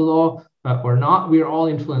international law or not, we are all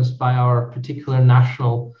influenced by our particular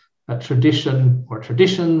national tradition or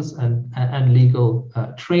traditions and legal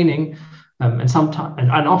training. And sometimes,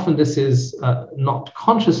 and often this is not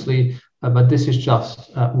consciously, but this is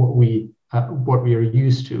just what we are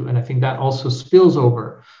used to. And I think that also spills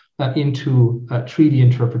over into treaty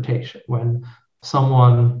interpretation when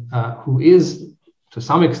someone who is, to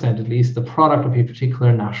some extent at least, the product of a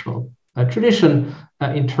particular national tradition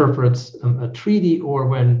interprets a treaty, or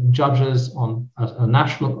when judges on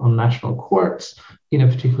national courts in a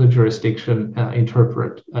particular jurisdiction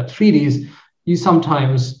interpret treaties, you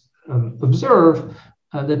sometimes observe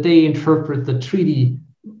that they interpret the treaty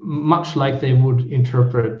much like they would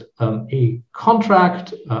interpret a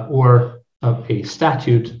contract or a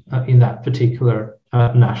statute in that particular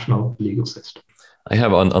national legal system. I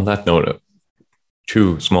have on that note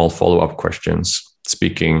two small follow-up questions.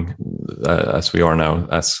 Speaking as we are now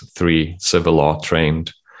as three civil law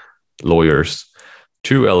trained lawyers,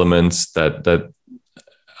 two elements that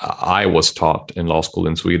I was taught in law school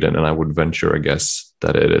in Sweden, and I would venture a guess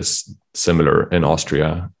that it is similar in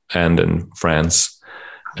Austria and in France.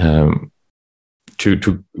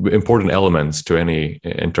 Two important elements to any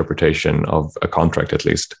interpretation of a contract, at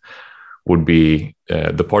least, would be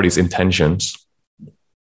the parties' intentions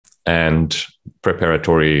and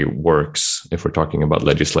preparatory works, if we're talking about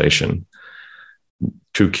legislation.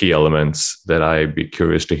 Two key elements that I'd be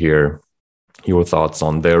curious to hear your thoughts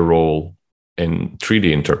on their role in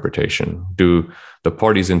treaty interpretation. Do the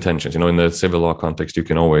parties' intentions, in the civil law context, you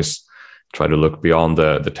can always try to look beyond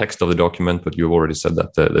the text of the document, but you've already said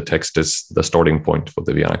that the text is the starting point for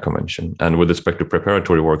the Vienna Convention. And with respect to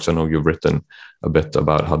preparatory works, I know you've written a bit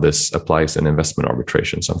about how this applies in investment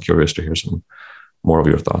arbitration. So I'm curious to hear some more of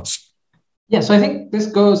your thoughts. Yeah, so I think this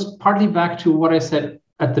goes partly back to what I said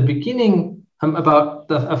at the beginning about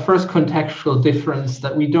a first contextual difference,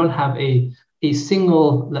 that we don't have a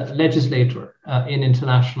single legislator in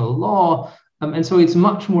international law. And so it's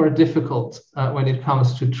much more difficult when it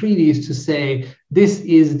comes to treaties to say this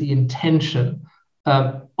is the intention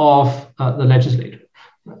of the legislator.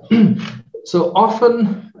 So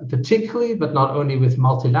often, particularly, but not only with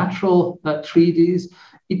multilateral treaties,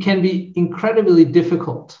 it can be incredibly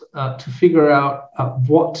difficult to figure out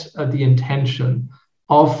what the intention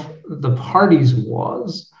of the parties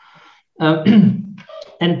was. And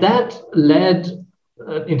that led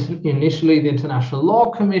initially the International Law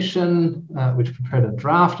Commission, which prepared a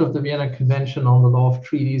draft of the Vienna Convention on the Law of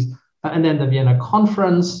Treaties, and then the Vienna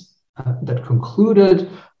Conference that concluded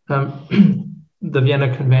the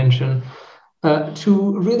Vienna Convention,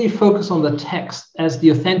 to really focus on the text as the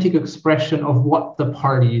authentic expression of what the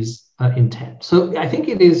parties intend. So I think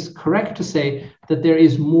it is correct to say that there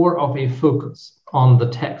is more of a focus on the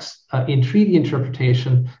text in treaty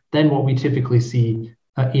interpretation than what we typically see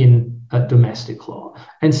in domestic law.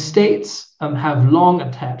 And states have long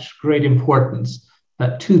attached great importance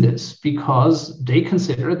to this, because they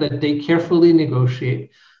consider that they carefully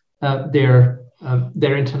negotiate their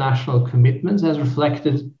international commitments as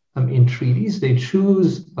reflected in treaties. They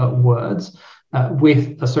choose words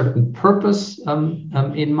with a certain purpose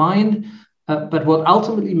in mind. But what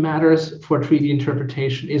ultimately matters for treaty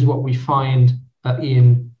interpretation is what we find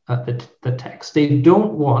in the text. They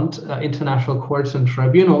don't want international courts and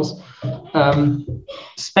tribunals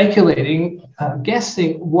speculating,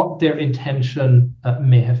 guessing what their intention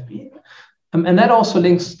may have been. And that also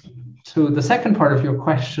links to the second part of your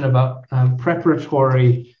question about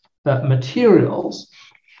preparatory materials.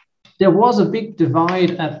 There was a big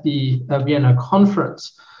divide at the Vienna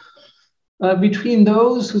Conference between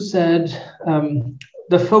those who said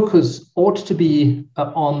the focus ought to be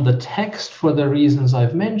on the text for the reasons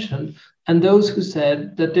I've mentioned, and those who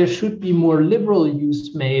said that there should be more liberal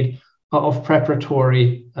use made of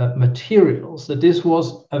preparatory materials, that this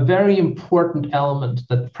was a very important element,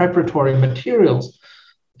 that preparatory materials,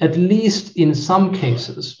 at least in some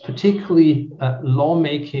cases, particularly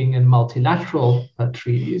lawmaking and multilateral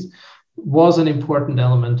treaties, was an important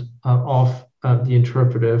element of the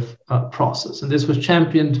interpretive process. And this was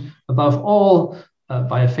championed above all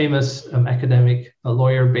by a famous academic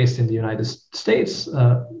lawyer based in the United States,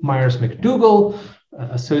 Myers McDougall,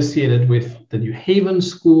 associated with the New Haven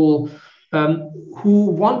School, who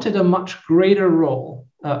wanted a much greater role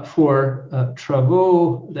for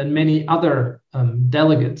travaux than many other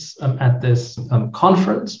delegates at this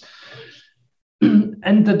conference.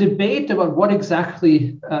 And the debate about what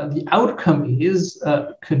exactly the outcome is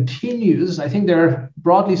continues. I think there are,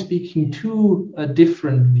 broadly speaking, two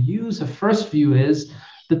different views. The first view is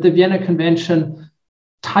that the Vienna Convention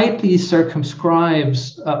tightly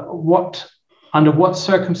circumscribes under what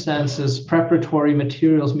circumstances preparatory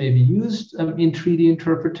materials may be used in treaty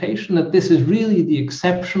interpretation, that this is really the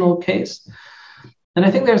exceptional case. And I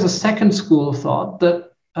think there's a second school of thought that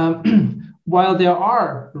while there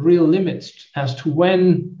are real limits as to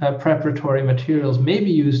when preparatory materials may be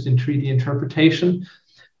used in treaty interpretation,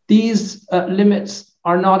 these limits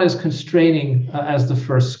are not as constraining as the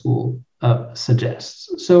first school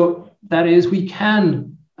suggests. So that is, we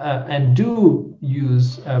can and do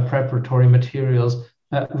use preparatory materials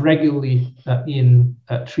regularly in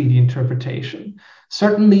treaty interpretation.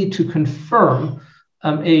 Certainly to confirm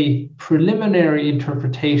a preliminary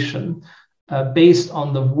interpretation based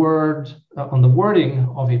on the wording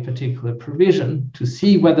of a particular provision, to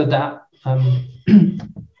see whether that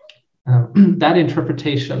that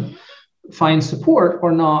interpretation finds support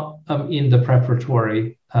or not in the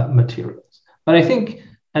preparatory materials. But I think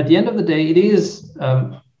at the end of the day, it is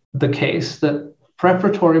the case that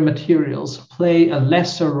preparatory materials play a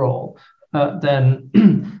lesser role than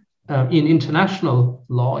in international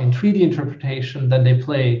law, in treaty interpretation, than they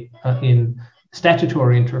play in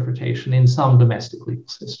statutory interpretation in some domestic legal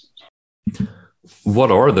systems. What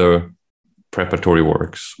are the preparatory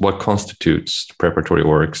works? What constitutes preparatory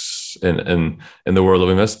works in the world of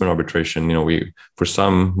investment arbitration? You know, for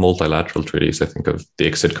some multilateral treaties, I think of the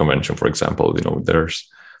ICSID Convention, for example, there's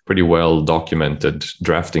pretty well documented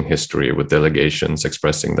drafting history with delegations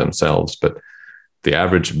expressing themselves. But the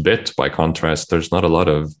average BIT, by contrast, there's not a lot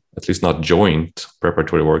of, at least not joint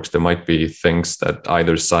preparatory works. There might be things that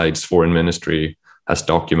either side's foreign ministry has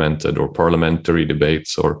documented, or parliamentary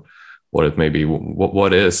debates, or what it may be.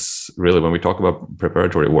 What is really, when we talk about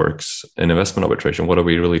preparatory works in investment arbitration, what are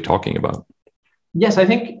we really talking about? Yes, I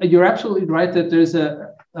think you're absolutely right that there's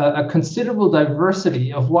a considerable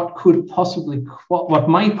diversity of what could possibly, what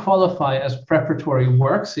might qualify as preparatory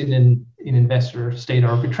works in investor-state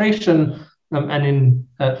arbitration and in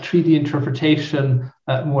treaty interpretation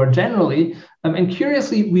more generally. And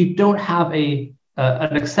curiously, we don't have an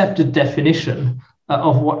accepted definition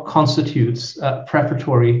of what constitutes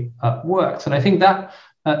preparatory works. And I think that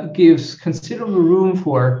gives considerable room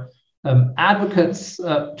for advocates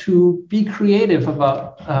to be creative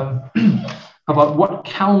about what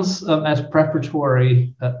counts as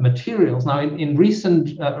preparatory materials. Now, in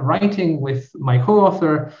recent writing with my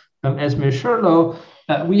co-author, Esme Sherlow,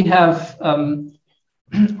 we have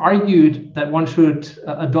argued that one should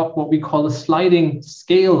adopt what we call a sliding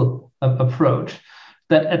scale approach,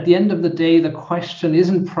 that at the end of the day, the question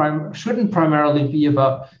shouldn't primarily be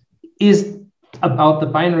about the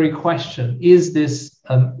binary question. Is this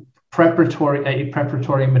a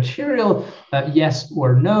preparatory material, yes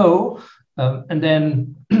or no? And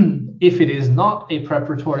then if it is not a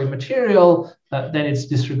preparatory material, then it's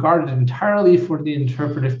disregarded entirely for the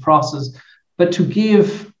interpretive process. But to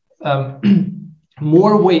give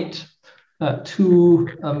more weight to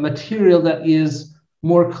a material that is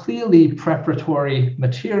more clearly preparatory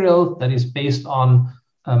material, that is based on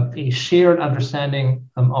a shared understanding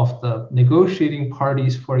of the negotiating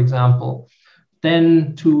parties, for example,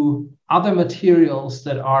 then to other materials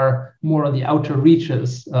that are more on the outer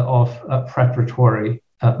reaches of preparatory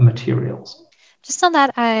materials. Just on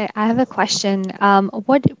that, I have a question.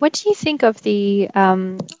 What do you think of the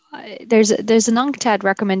there's an UNCTAD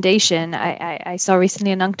recommendation. I saw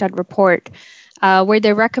recently an UNCTAD report where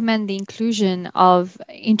they recommend the inclusion of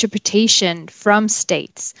interpretation from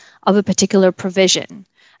states of a particular provision,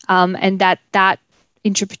 and that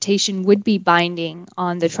interpretation would be binding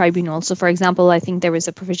on the tribunal. So, for example, I think there was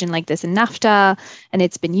a provision like this in NAFTA, and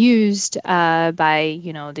it's been used by,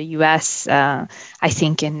 the US, I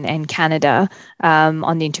think, and Canada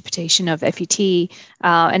on the interpretation of FET.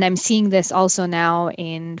 And I'm seeing this also now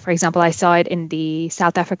for example, I saw it in the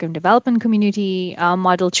South African Development Community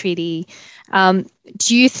Model Treaty.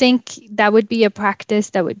 Do you think that would be a practice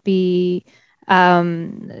that would be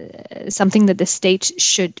something that the state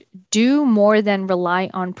should do more than rely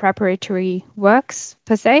on preparatory works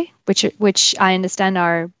per se, which I understand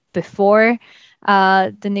are before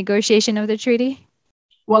the negotiation of the treaty?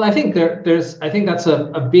 Well, I think I think that's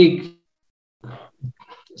a big.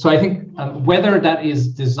 So I think whether that is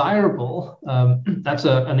desirable, that's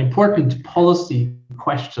an important policy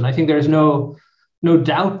question. I think there's no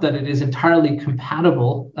doubt that it is entirely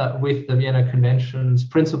compatible with the Vienna Convention's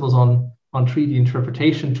principles on treaty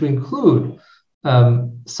interpretation to include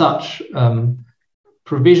such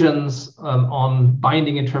provisions on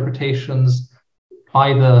binding interpretations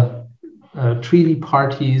by the treaty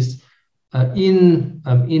parties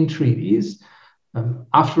in treaties.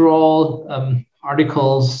 After all,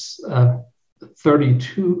 Articles 1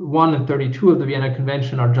 and 32 of the Vienna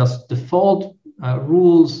Convention are just default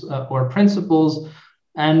rules or principles,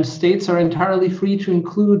 and states are entirely free to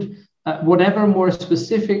include whatever more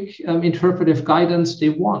specific interpretive guidance they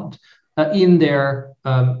want in their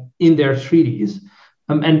treaties,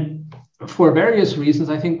 and for various reasons,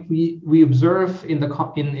 I think we observe in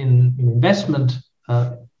investment,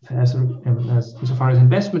 as far as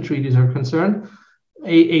investment treaties are concerned,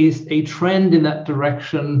 a trend in that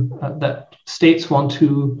direction that states want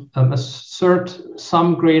to assert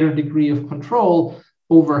some greater degree of control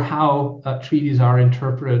over how treaties are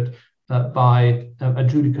interpreted by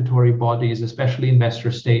adjudicatory bodies, especially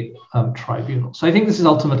investor-state tribunals. So I think this is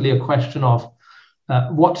ultimately a question of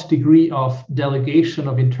what degree of delegation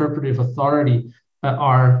of interpretive authority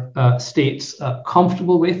are states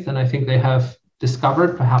comfortable with, and I think they have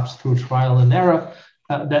discovered, perhaps through trial and error,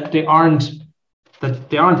 that they aren't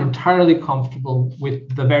entirely comfortable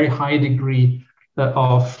with the very high degree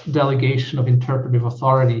of delegation of interpretive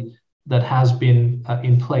authority that has been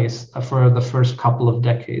in place for the first couple of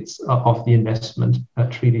decades of the investment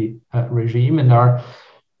treaty regime, and are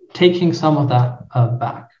taking some of that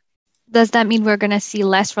back. Does that mean we're going to see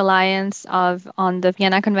less reliance on the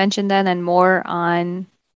Vienna Convention then, and more on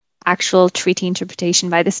actual treaty interpretation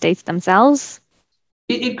by the states themselves?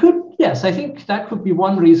 It could, yes. I think that could be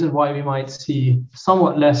one reason why we might see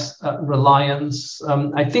somewhat less reliance.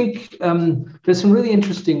 I think there's some really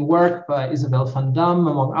interesting work by Isabelle van Dam,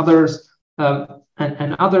 among others,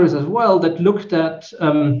 and others as well, that looked at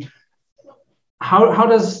how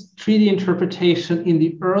does treaty interpretation in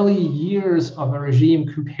the early years of a regime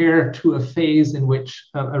compare to a phase in which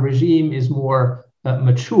a regime is more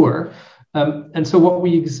mature. And so what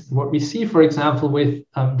we see, for example, with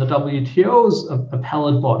the WTO's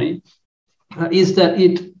appellate body is that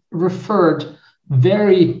it referred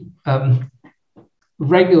very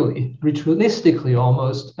regularly, ritualistically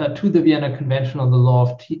almost, to the Vienna Convention on the Law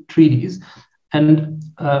of Treaties. And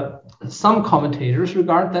some commentators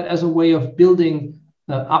regard that as a way of building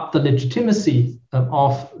up the legitimacy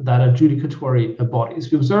of that adjudicatory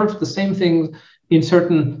bodies. We observed the same thing in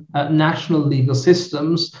certain national legal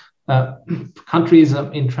systems, countries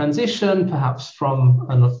in transition, perhaps from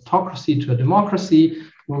an autocracy to a democracy,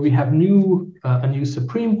 where we have a new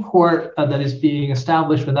Supreme Court that is being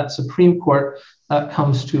established. When that Supreme Court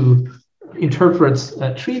comes to interprets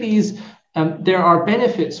treaties, there are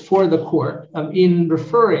benefits for the court in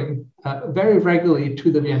referring very regularly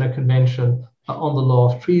to the Vienna Convention on the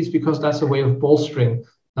Law of Treaties, because that's a way of bolstering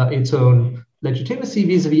its own legitimacy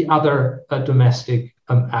vis-a-vis other domestic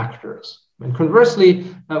actors. And conversely,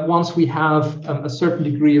 once we have a certain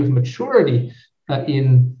degree of maturity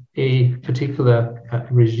in a particular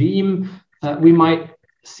regime, we might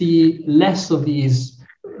see less of these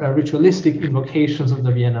ritualistic invocations of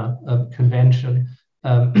the Vienna Convention.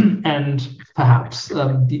 And perhaps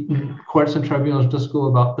the courts and tribunals just go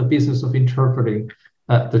about the business of interpreting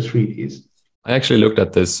the treaties. I actually looked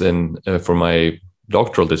at this for my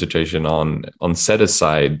doctoral dissertation on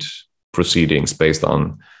set-aside proceedings based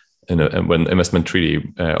on when investment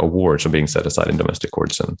treaty awards are being set aside in domestic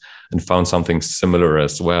courts, and found something similar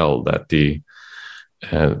as well, that the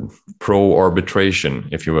pro-arbitration,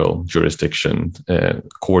 if you will, jurisdiction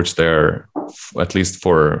courts there, at least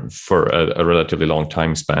for a relatively long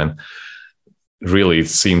time span, really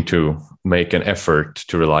seemed to make an effort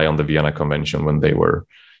to rely on the Vienna Convention when they were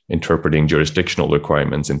interpreting jurisdictional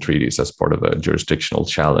requirements in treaties as part of a jurisdictional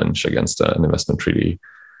challenge against an investment treaty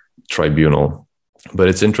tribunal. But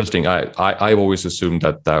it's interesting. I've always assumed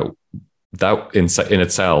that in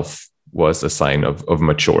itself was a sign of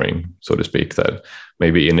maturing, so to speak, that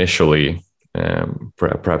maybe initially,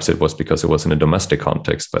 perhaps it was because it was in a domestic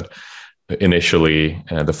context, but initially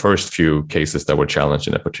the first few cases that were challenged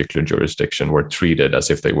in a particular jurisdiction were treated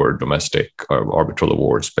as if they were domestic arbitral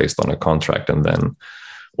awards based on a contract. And then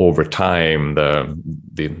over time,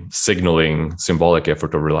 the signaling symbolic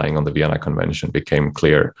effort of relying on the Vienna Convention became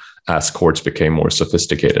clear as courts became more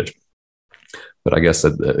sophisticated. But I guess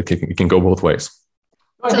that it can go both ways.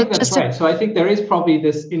 I think that's right. So I think there is probably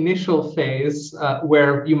this initial phase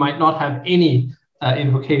where you might not have any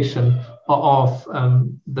invocation of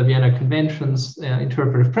the Vienna Convention's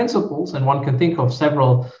interpretive principles. And one can think of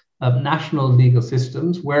several national legal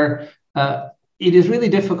systems where it is really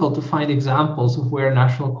difficult to find examples of where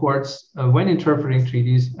national courts, when interpreting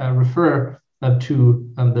treaties, refer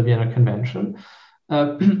to the Vienna Convention.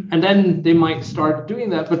 And then they might start doing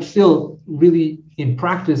that, but still really in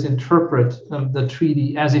practice interpret the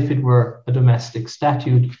treaty as if it were a domestic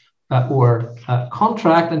statute or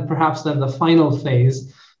contract. And perhaps then the final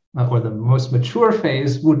phase, or the most mature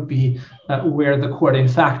phase, would be where the court in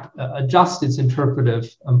fact adjusts its interpretive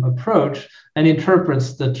approach and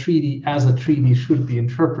interprets the treaty as a treaty should be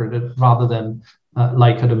interpreted, rather than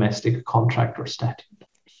like a domestic contract or statute.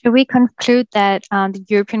 Should we conclude that the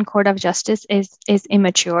European Court of Justice is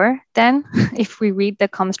immature then, if we read the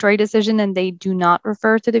Comstory decision and they do not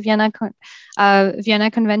refer to the Vienna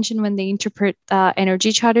Convention when they interpret the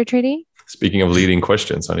Energy Charter Treaty? Speaking of leading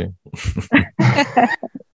questions, honey.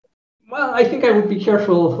 Well, I think I would be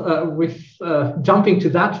careful with jumping to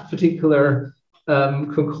that particular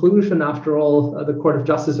conclusion. After all, the Court of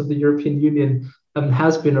Justice of the European Union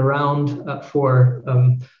has been around for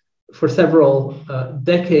several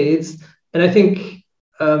decades. And I think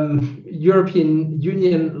European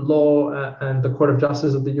Union law and the Court of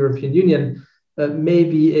Justice of the European Union may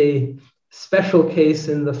be a special case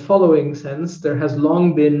in the following sense. There has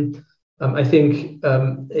long been, I think,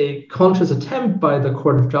 a conscious attempt by the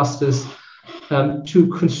Court of Justice to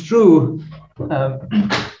construe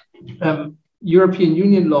European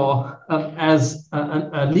Union law as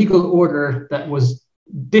a legal order that was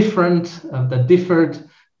different, that differed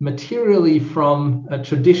materially from a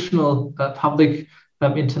traditional public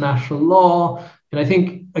international law. And I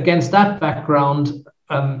think against that background,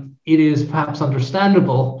 it is perhaps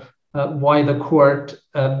understandable why the court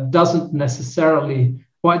isn't necessarily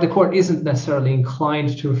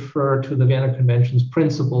inclined to refer to the Vienna Convention's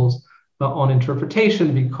principles on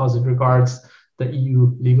interpretation, because it regards the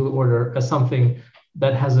EU legal order as something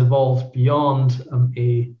that has evolved beyond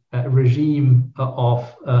a regime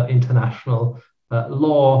of international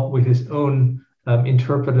law with its own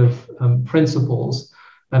interpretive principles.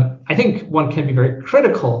 I think one can be very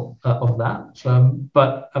critical of that,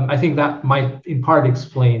 but I think that might in part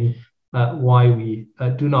explain why we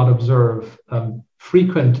do not observe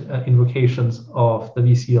frequent invocations of the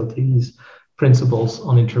VCLT's principles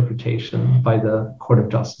on interpretation by the Court of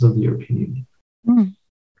Justice of the European Union. Mm.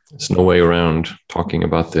 There's no way around talking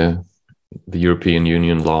about the European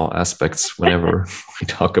Union law aspects whenever we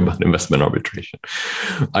talk about investment arbitration.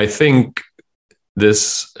 I think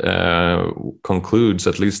this concludes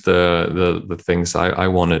at least the things I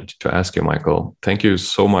wanted to ask you, Michael. Thank you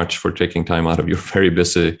so much for taking time out of your very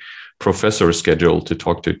busy professor schedule to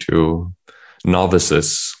talk to two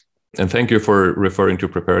novices. And thank you for referring to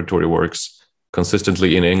preparatory works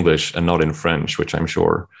consistently in English and not in French, which I'm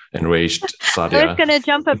sure enraged Sadia. I was going to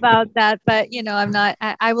jump about that, but I'm not.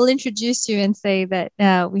 I will introduce you and say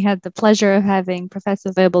that we had the pleasure of having Professor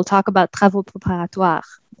Wöbel talk about travaux préparatoires.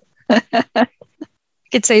 I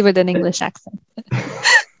could say with an English accent.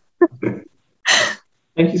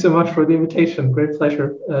 Thank you so much for the invitation. Great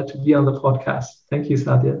pleasure to be on the podcast. Thank you,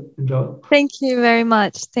 Sadia and Joel. Thank you very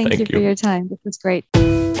much. Thank you for your time. This was great.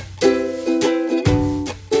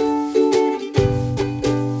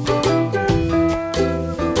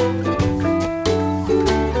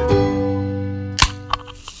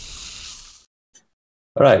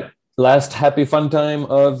 All right. Last happy fun time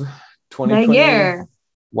of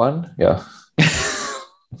 2021. Yeah.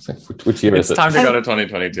 Which year is it? It's time to go to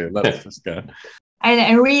 2022. Let's just go.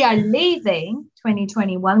 And we are leaving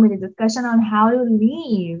 2021 with a discussion on how to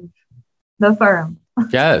leave the firm.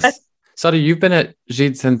 Yes. Sadia, you've been at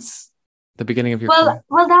Gide since the beginning of your career.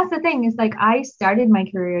 Well, that's the thing. Is like I started my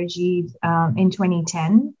career at Gide in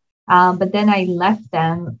 2010, but then I left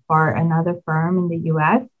them for another firm in the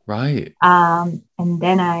US. Right. And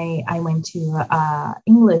then I went to an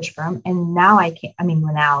English firm, and now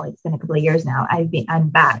now it's been a couple of years now. I'm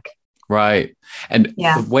back. Right. And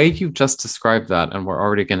the way you've just described that, and we're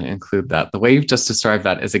already going to include that, the way you've just described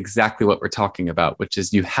that is exactly what we're talking about, which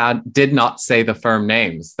is you did not say the firm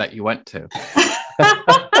names that you went to.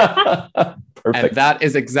 Perfect. And that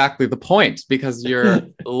is exactly the point, because you're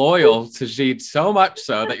loyal to Gide so much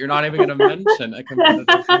so that you're not even going to mention a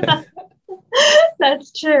competitor.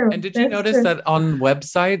 That's true. And did you notice that on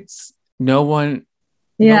websites, no one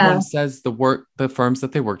says the firms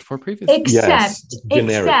that they worked for previously?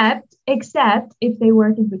 Except if they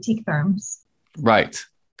work in boutique firms. Right.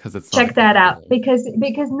 Because it's check that out. Because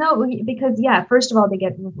first of all, they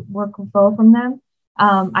get work referral from them.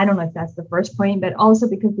 I don't know if that's the first point, but also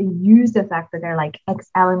because they use the fact that they're like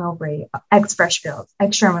ex-Allen Overy, ex-Freshfields,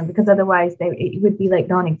 ex-Sherman, because otherwise it would be like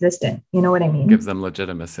non-existent. You know what I mean? Gives them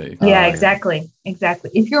legitimacy. Yeah, exactly.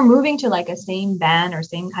 If you're moving to like a same band or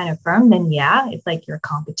same kind of firm, then it's like your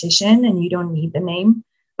competition and you don't need the name.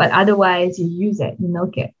 But otherwise, you use it, you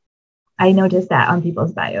milk it. I noticed that on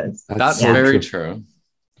people's bios. That's very true.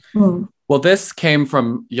 Hmm. Well, this came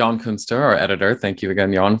from Jan Kunster, our editor. Thank you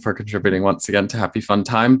again, Jan, for contributing once again to Happy Fun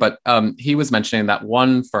Time. But he was mentioning that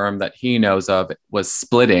one firm that he knows of was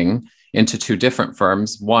splitting into two different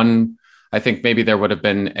firms. One, I think maybe there would have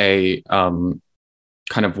been a kind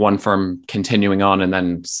of one firm continuing on and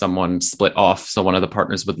then someone split off. So one of the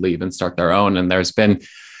partners would leave and start their own. And there's been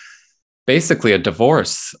basically a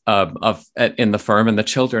divorce in the firm, and the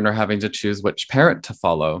children are having to choose which parent to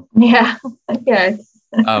follow. Yeah. Yes.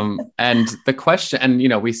 And the question,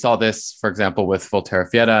 and we saw this, for example, with Voltaire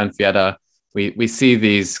Fietta and Fietta. We see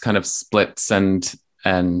these kind of splits and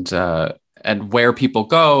where people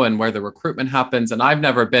go and where the recruitment happens. And I've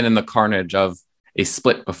never been in the carnage of a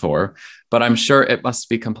split before, but I'm sure it must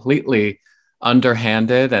be completely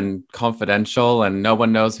underhanded and confidential, and no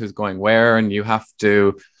one knows who's going where, and you have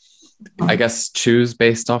to, I guess, choose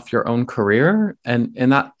based off your own career and in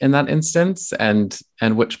that instance, and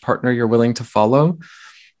which partner you're willing to follow.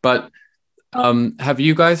 But have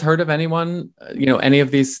you guys heard of anyone, any of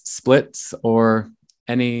these splits or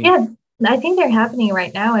any? Yeah, I think they're happening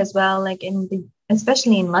right now as well. Like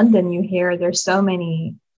especially in London, you hear there's so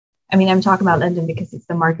many. I mean, I'm talking about London because it's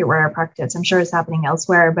the market where I practice. I'm sure it's happening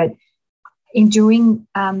elsewhere, but during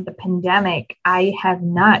the pandemic, I have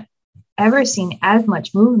not ever seen as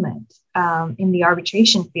much movement in the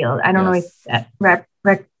arbitration field. I don't know if that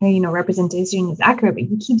representation is accurate, but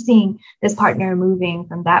you keep seeing this partner moving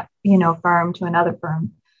from that firm to another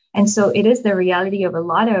firm, and so it is the reality of a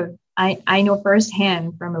lot of. I know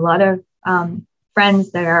firsthand from a lot of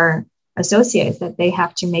friends that are associates that they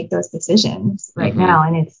have to make those decisions right now,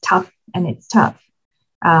 and it's tough.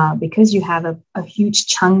 Because you have a huge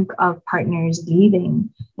chunk of partners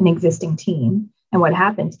leaving an existing team. And what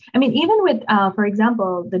happens? I mean, even with, for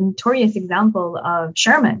example, the notorious example of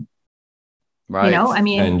Sherman. Right.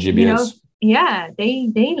 And GBS.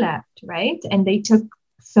 they left, right? And they took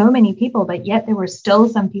so many people, but yet there were still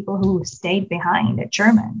some people who stayed behind at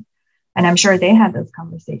German. And I'm sure they had those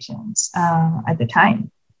conversations at the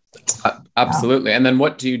time. Absolutely. And then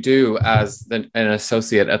what do you do as an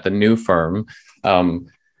associate at the new firm,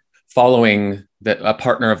 following a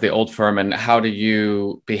partner of the old firm, and how do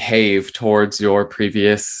you behave towards your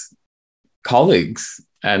previous colleagues,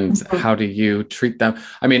 and how do you treat them?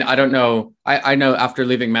 I mean, I don't know. I know after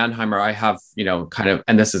leaving Mannheimer, I have, kind of,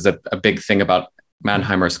 and this is a big thing about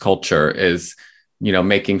Mannheimer's culture is,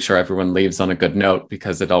 making sure everyone leaves on a good note,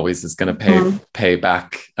 because it always is going to pay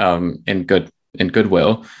back in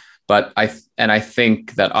goodwill. But I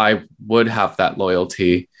think that I would have that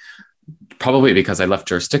loyalty, probably because I left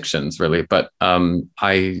jurisdictions, really. But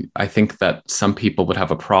I think that some people would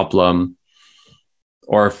have a problem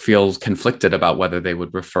or feel conflicted about whether they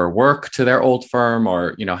would refer work to their old firm,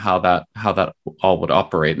 or how that all would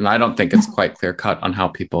operate. And I don't think it's quite clear cut on how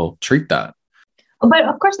people treat that. But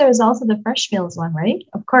of course, there was also the Freshfields one, right?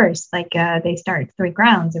 Of course, like they start 3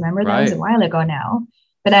 grounds. Remember, that was a while ago now.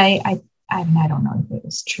 But I don't know if it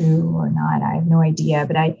was true or not. I have no idea.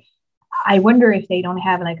 But I wonder if they don't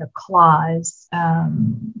have like a clause,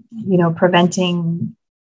 preventing,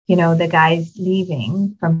 the guys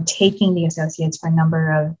leaving from taking the associates for a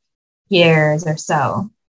number of years or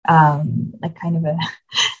so, like kind of a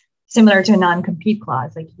similar to a non-compete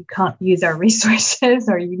clause, like you can't use our resources,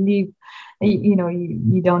 or you leave,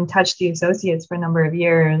 you don't touch the associates for a number of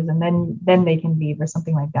years, and then they can leave or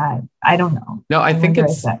something like that. I don't know. No, I think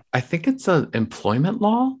it's an employment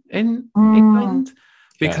law in England.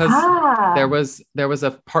 Because there was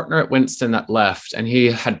a partner at Winston that left, and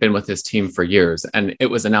he had been with his team for years, and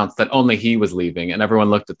it was announced that only he was leaving, and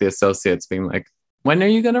everyone looked at the associates being like, when are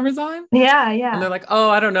you going to resign? Yeah. And they're like,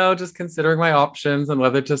 oh, I don't know, just considering my options and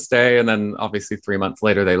whether to stay. And then obviously 3 months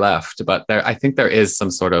later they left. But I think there is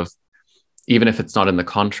some sort of, even if it's not in the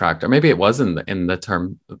contract, or maybe it was in the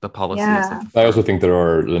term, the policies. Yeah. I also think there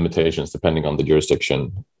are limitations depending on the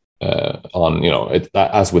jurisdiction,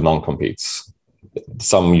 as with non-competes.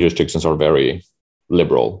 Some jurisdictions are very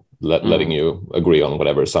liberal, letting you agree on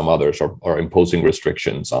whatever. Some others are imposing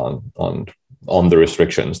restrictions on the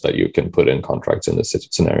restrictions that you can put in contracts in this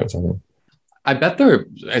scenarios, I think. I bet there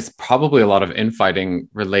is probably a lot of infighting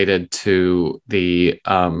related to the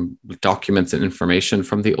documents and information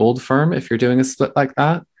from the old firm. If you're doing a split like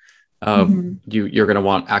that, you're going to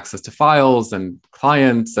want access to files and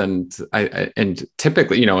clients, and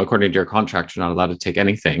typically, according to your contract, you're not allowed to take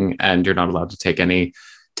anything, and you're not allowed to take any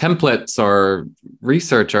templates or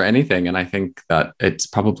research or anything. And I think that it's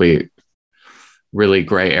probably really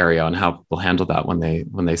gray area on how people handle that when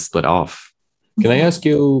they split off. Can I ask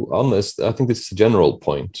you on this? I think this is a general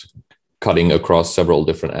point, cutting across several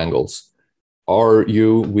different angles. Are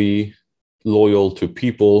we loyal to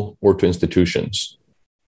people or to institutions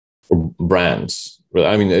or brands?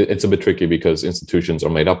 I mean, it's a bit tricky because institutions are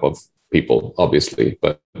made up of people, obviously,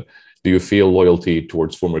 but do you feel loyalty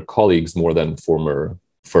towards former colleagues more than former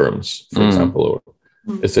firms, for example?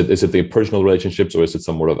 Or is it the personal relationships, or is it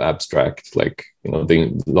some sort of abstract, like,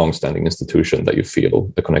 the long-standing institution that you feel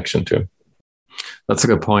the connection to? That's a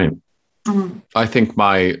good point. I think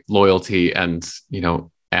my loyalty and,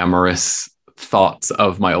 amorous thoughts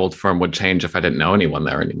of my old firm would change if I didn't know anyone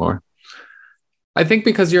there anymore. I think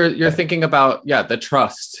because you're thinking about, the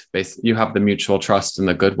trust. Basically, you have the mutual trust and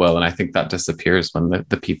the goodwill. And I think that disappears when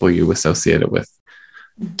the people you associate it with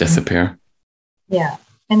disappear. Yeah.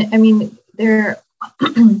 And I mean, there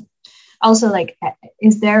also, like,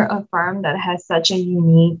 is there a firm that has such a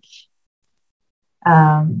unique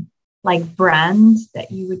brand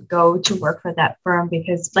that you would go to work for that firm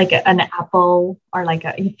because, like, an Apple or like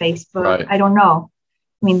a Facebook? Right. I don't know.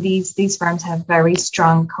 I mean, these firms have very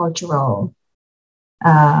strong cultural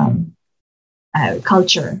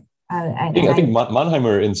culture. I think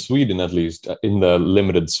Mannheimer in Sweden, at least in the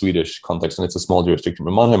limited Swedish context, and it's a small jurisdiction,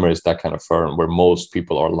 but Mannheimer is that kind of firm where most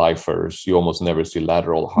people are lifers. You almost never see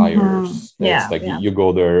lateral hires. It's like you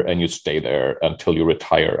go there and you stay there until you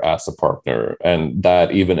retire as a partner. And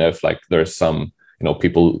that even if, like, there's some,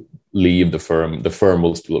 people leave the firm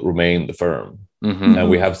will still remain the firm. And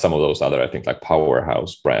we have some of those other, I think, like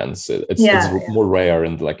powerhouse brands. It's more rare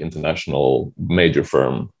in the, like, international major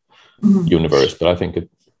firm universe, but I think it.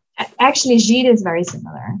 Actually, Gide is very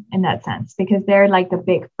similar in that sense because they're like the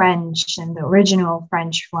big French and the original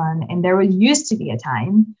French one. And there used to be a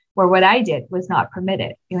time where what I did was not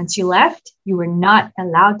permitted. Once you left, you were not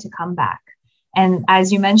allowed to come back. And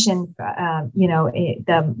as you mentioned,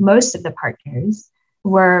 most of the partners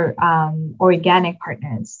were organic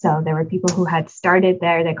partners. So there were people who had started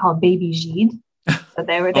there. They're called Baby Gide. So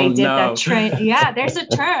So they did that train. Yeah, there's a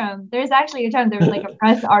term. There's actually a term. There was like a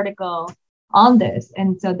press article on this.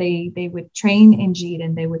 And so they would train in JEET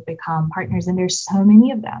and they would become partners. And there's so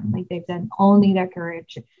many of them. Like they've done only their career.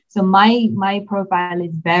 So my profile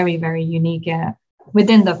is very, very unique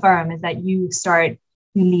within the firm, is that you start,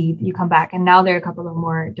 you leave, you come back. And now there are a couple of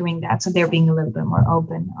more doing that. So they're being a little bit more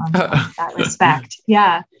open on that respect.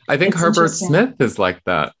 Yeah. I think Herbert Smith is like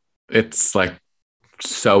that. It's like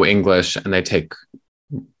so English, and they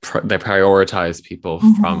prioritize people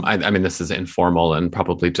from, I mean, this is informal and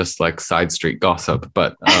probably just like side street gossip,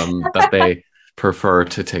 but that they prefer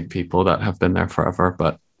to take people that have been there forever,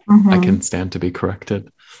 but I can stand to be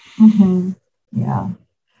corrected. Yeah.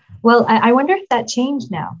 Well, I wonder if that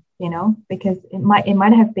changed now, you know, because it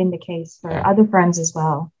might have been the case for other firms as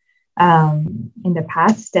well in the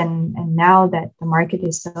past. And now that the market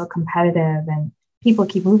is so competitive and people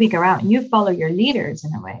keep moving around, you follow your leaders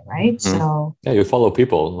in a way, right? So yeah, you follow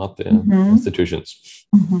people, not the institutions.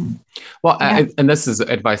 Well, and this is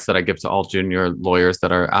advice that I give to all junior lawyers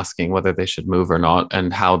that are asking whether they should move or not,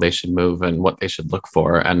 and how they should move and what they should look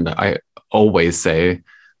for. And I always say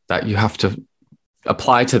that you have to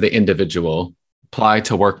apply to the individual, apply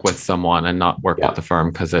to work with someone and not work with the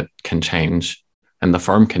firm, because it can change and the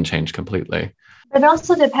firm can change completely. But it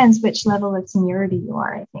also depends which level of seniority you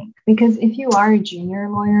are, I think, because if you are a junior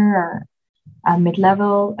lawyer or a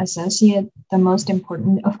mid-level associate, the most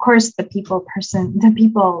important, of course, the people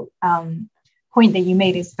point that you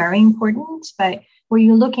made is very important, but what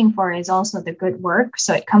you're looking for is also the good work.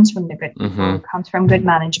 So it comes from the good people, it comes from good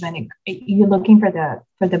management. You're looking for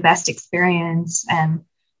the best experience, and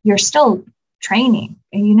you're still training,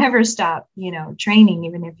 and you never stop, you know, training,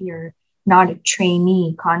 even if you're not a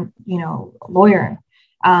trainee, lawyer.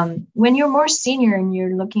 When you're more senior and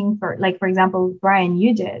you're looking for, like, for example, Brian,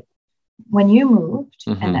 you did when you moved,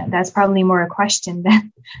 and that's probably more a question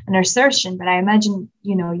than an assertion. But I imagine,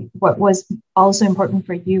 you know, what was also important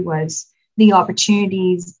for you was the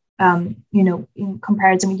opportunities, in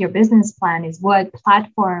comparison with your business plan, is what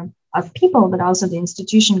platform of people, but also the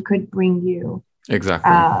institution could bring you.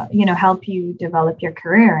 Exactly. Help you develop your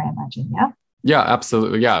career, I imagine. Yeah. Yeah,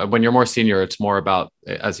 absolutely. Yeah. When you're more senior, it's more about,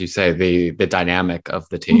 as you say, the dynamic of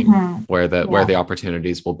the team, where the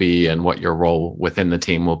opportunities will be and what your role within the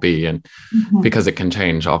team will be. And because it can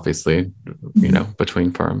change, obviously,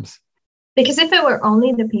 between firms. Because if it were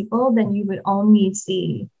only the people, then you would only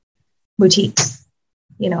see boutiques,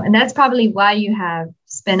 and that's probably why you have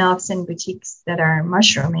spin-offs and boutiques that are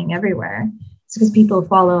mushrooming everywhere. It's because people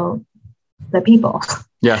follow the people.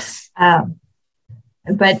 Yes.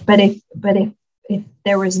 But if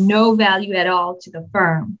there was no value at all to the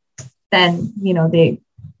firm, then the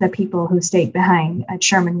people who stayed behind at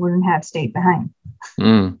Sherman wouldn't have stayed behind.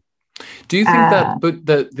 Do you think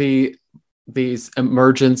that these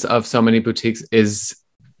emergence of so many boutiques is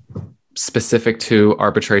specific to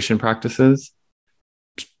arbitration practices,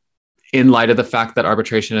 in light of the fact that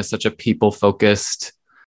arbitration is such a people-focused?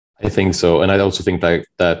 I think so, and I also think that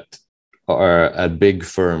at big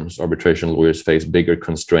firms, arbitration lawyers face bigger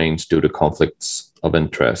constraints due to conflicts of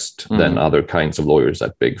interest than other kinds of lawyers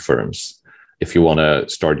at big firms. If you want to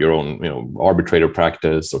start your own, arbitrator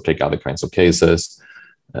practice or take other kinds of cases,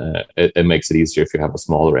 it makes it easier if you have a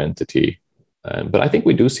smaller entity. But I think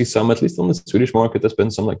we do see some, at least on the Swedish market, there's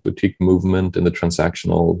been some like boutique movement in the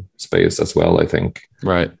transactional space as well, I think.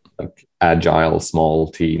 Right. Like agile,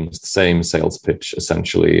 small teams, same sales pitch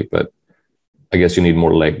essentially, but I guess you need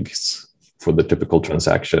more legs for the typical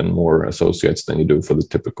transaction, more associates than you do for the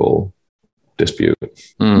typical dispute.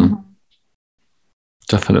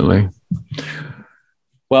 Definitely.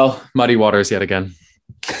 Well, muddy waters yet again.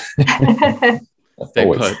 Stay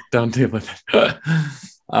put. Don't deal with it.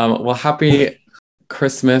 Well, happy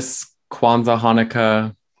Christmas, Kwanzaa,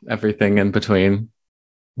 Hanukkah, everything in between.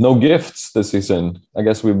 No gifts this season. I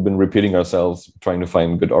guess we've been repeating ourselves, trying to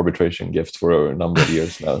find good arbitration gifts for a number of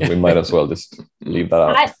years now. We might as well just leave that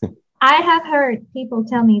out. I have heard people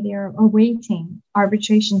tell me they're awaiting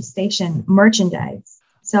arbitration station merchandise.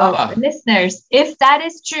 So listeners, if that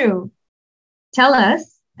is true, tell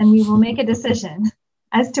us and we will make a decision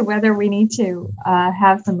as to whether we need to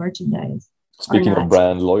have some merchandise. Speaking of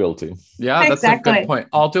brand loyalty. Yeah, that's a good point.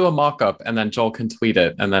 I'll do a mock-up and then Joel can tweet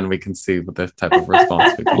it and then we can see what the type of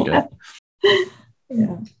response we can get.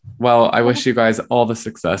 Yeah. Well, I wish you guys all the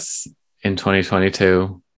success in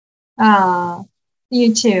 2022.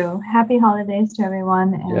 You too. Happy holidays to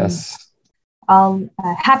everyone. And yes. All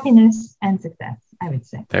happiness and success, I would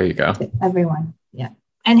say. There you go. To everyone. Yeah.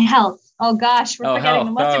 And health. Oh gosh, we're forgetting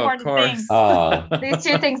the most important thing. These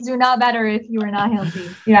two things do not matter if you are not healthy.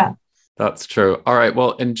 Yeah. That's true. All right.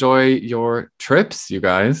 Well, enjoy your trips, you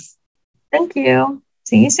guys. Thank you.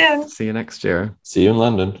 See you soon. See you next year. See you in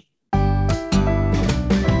London.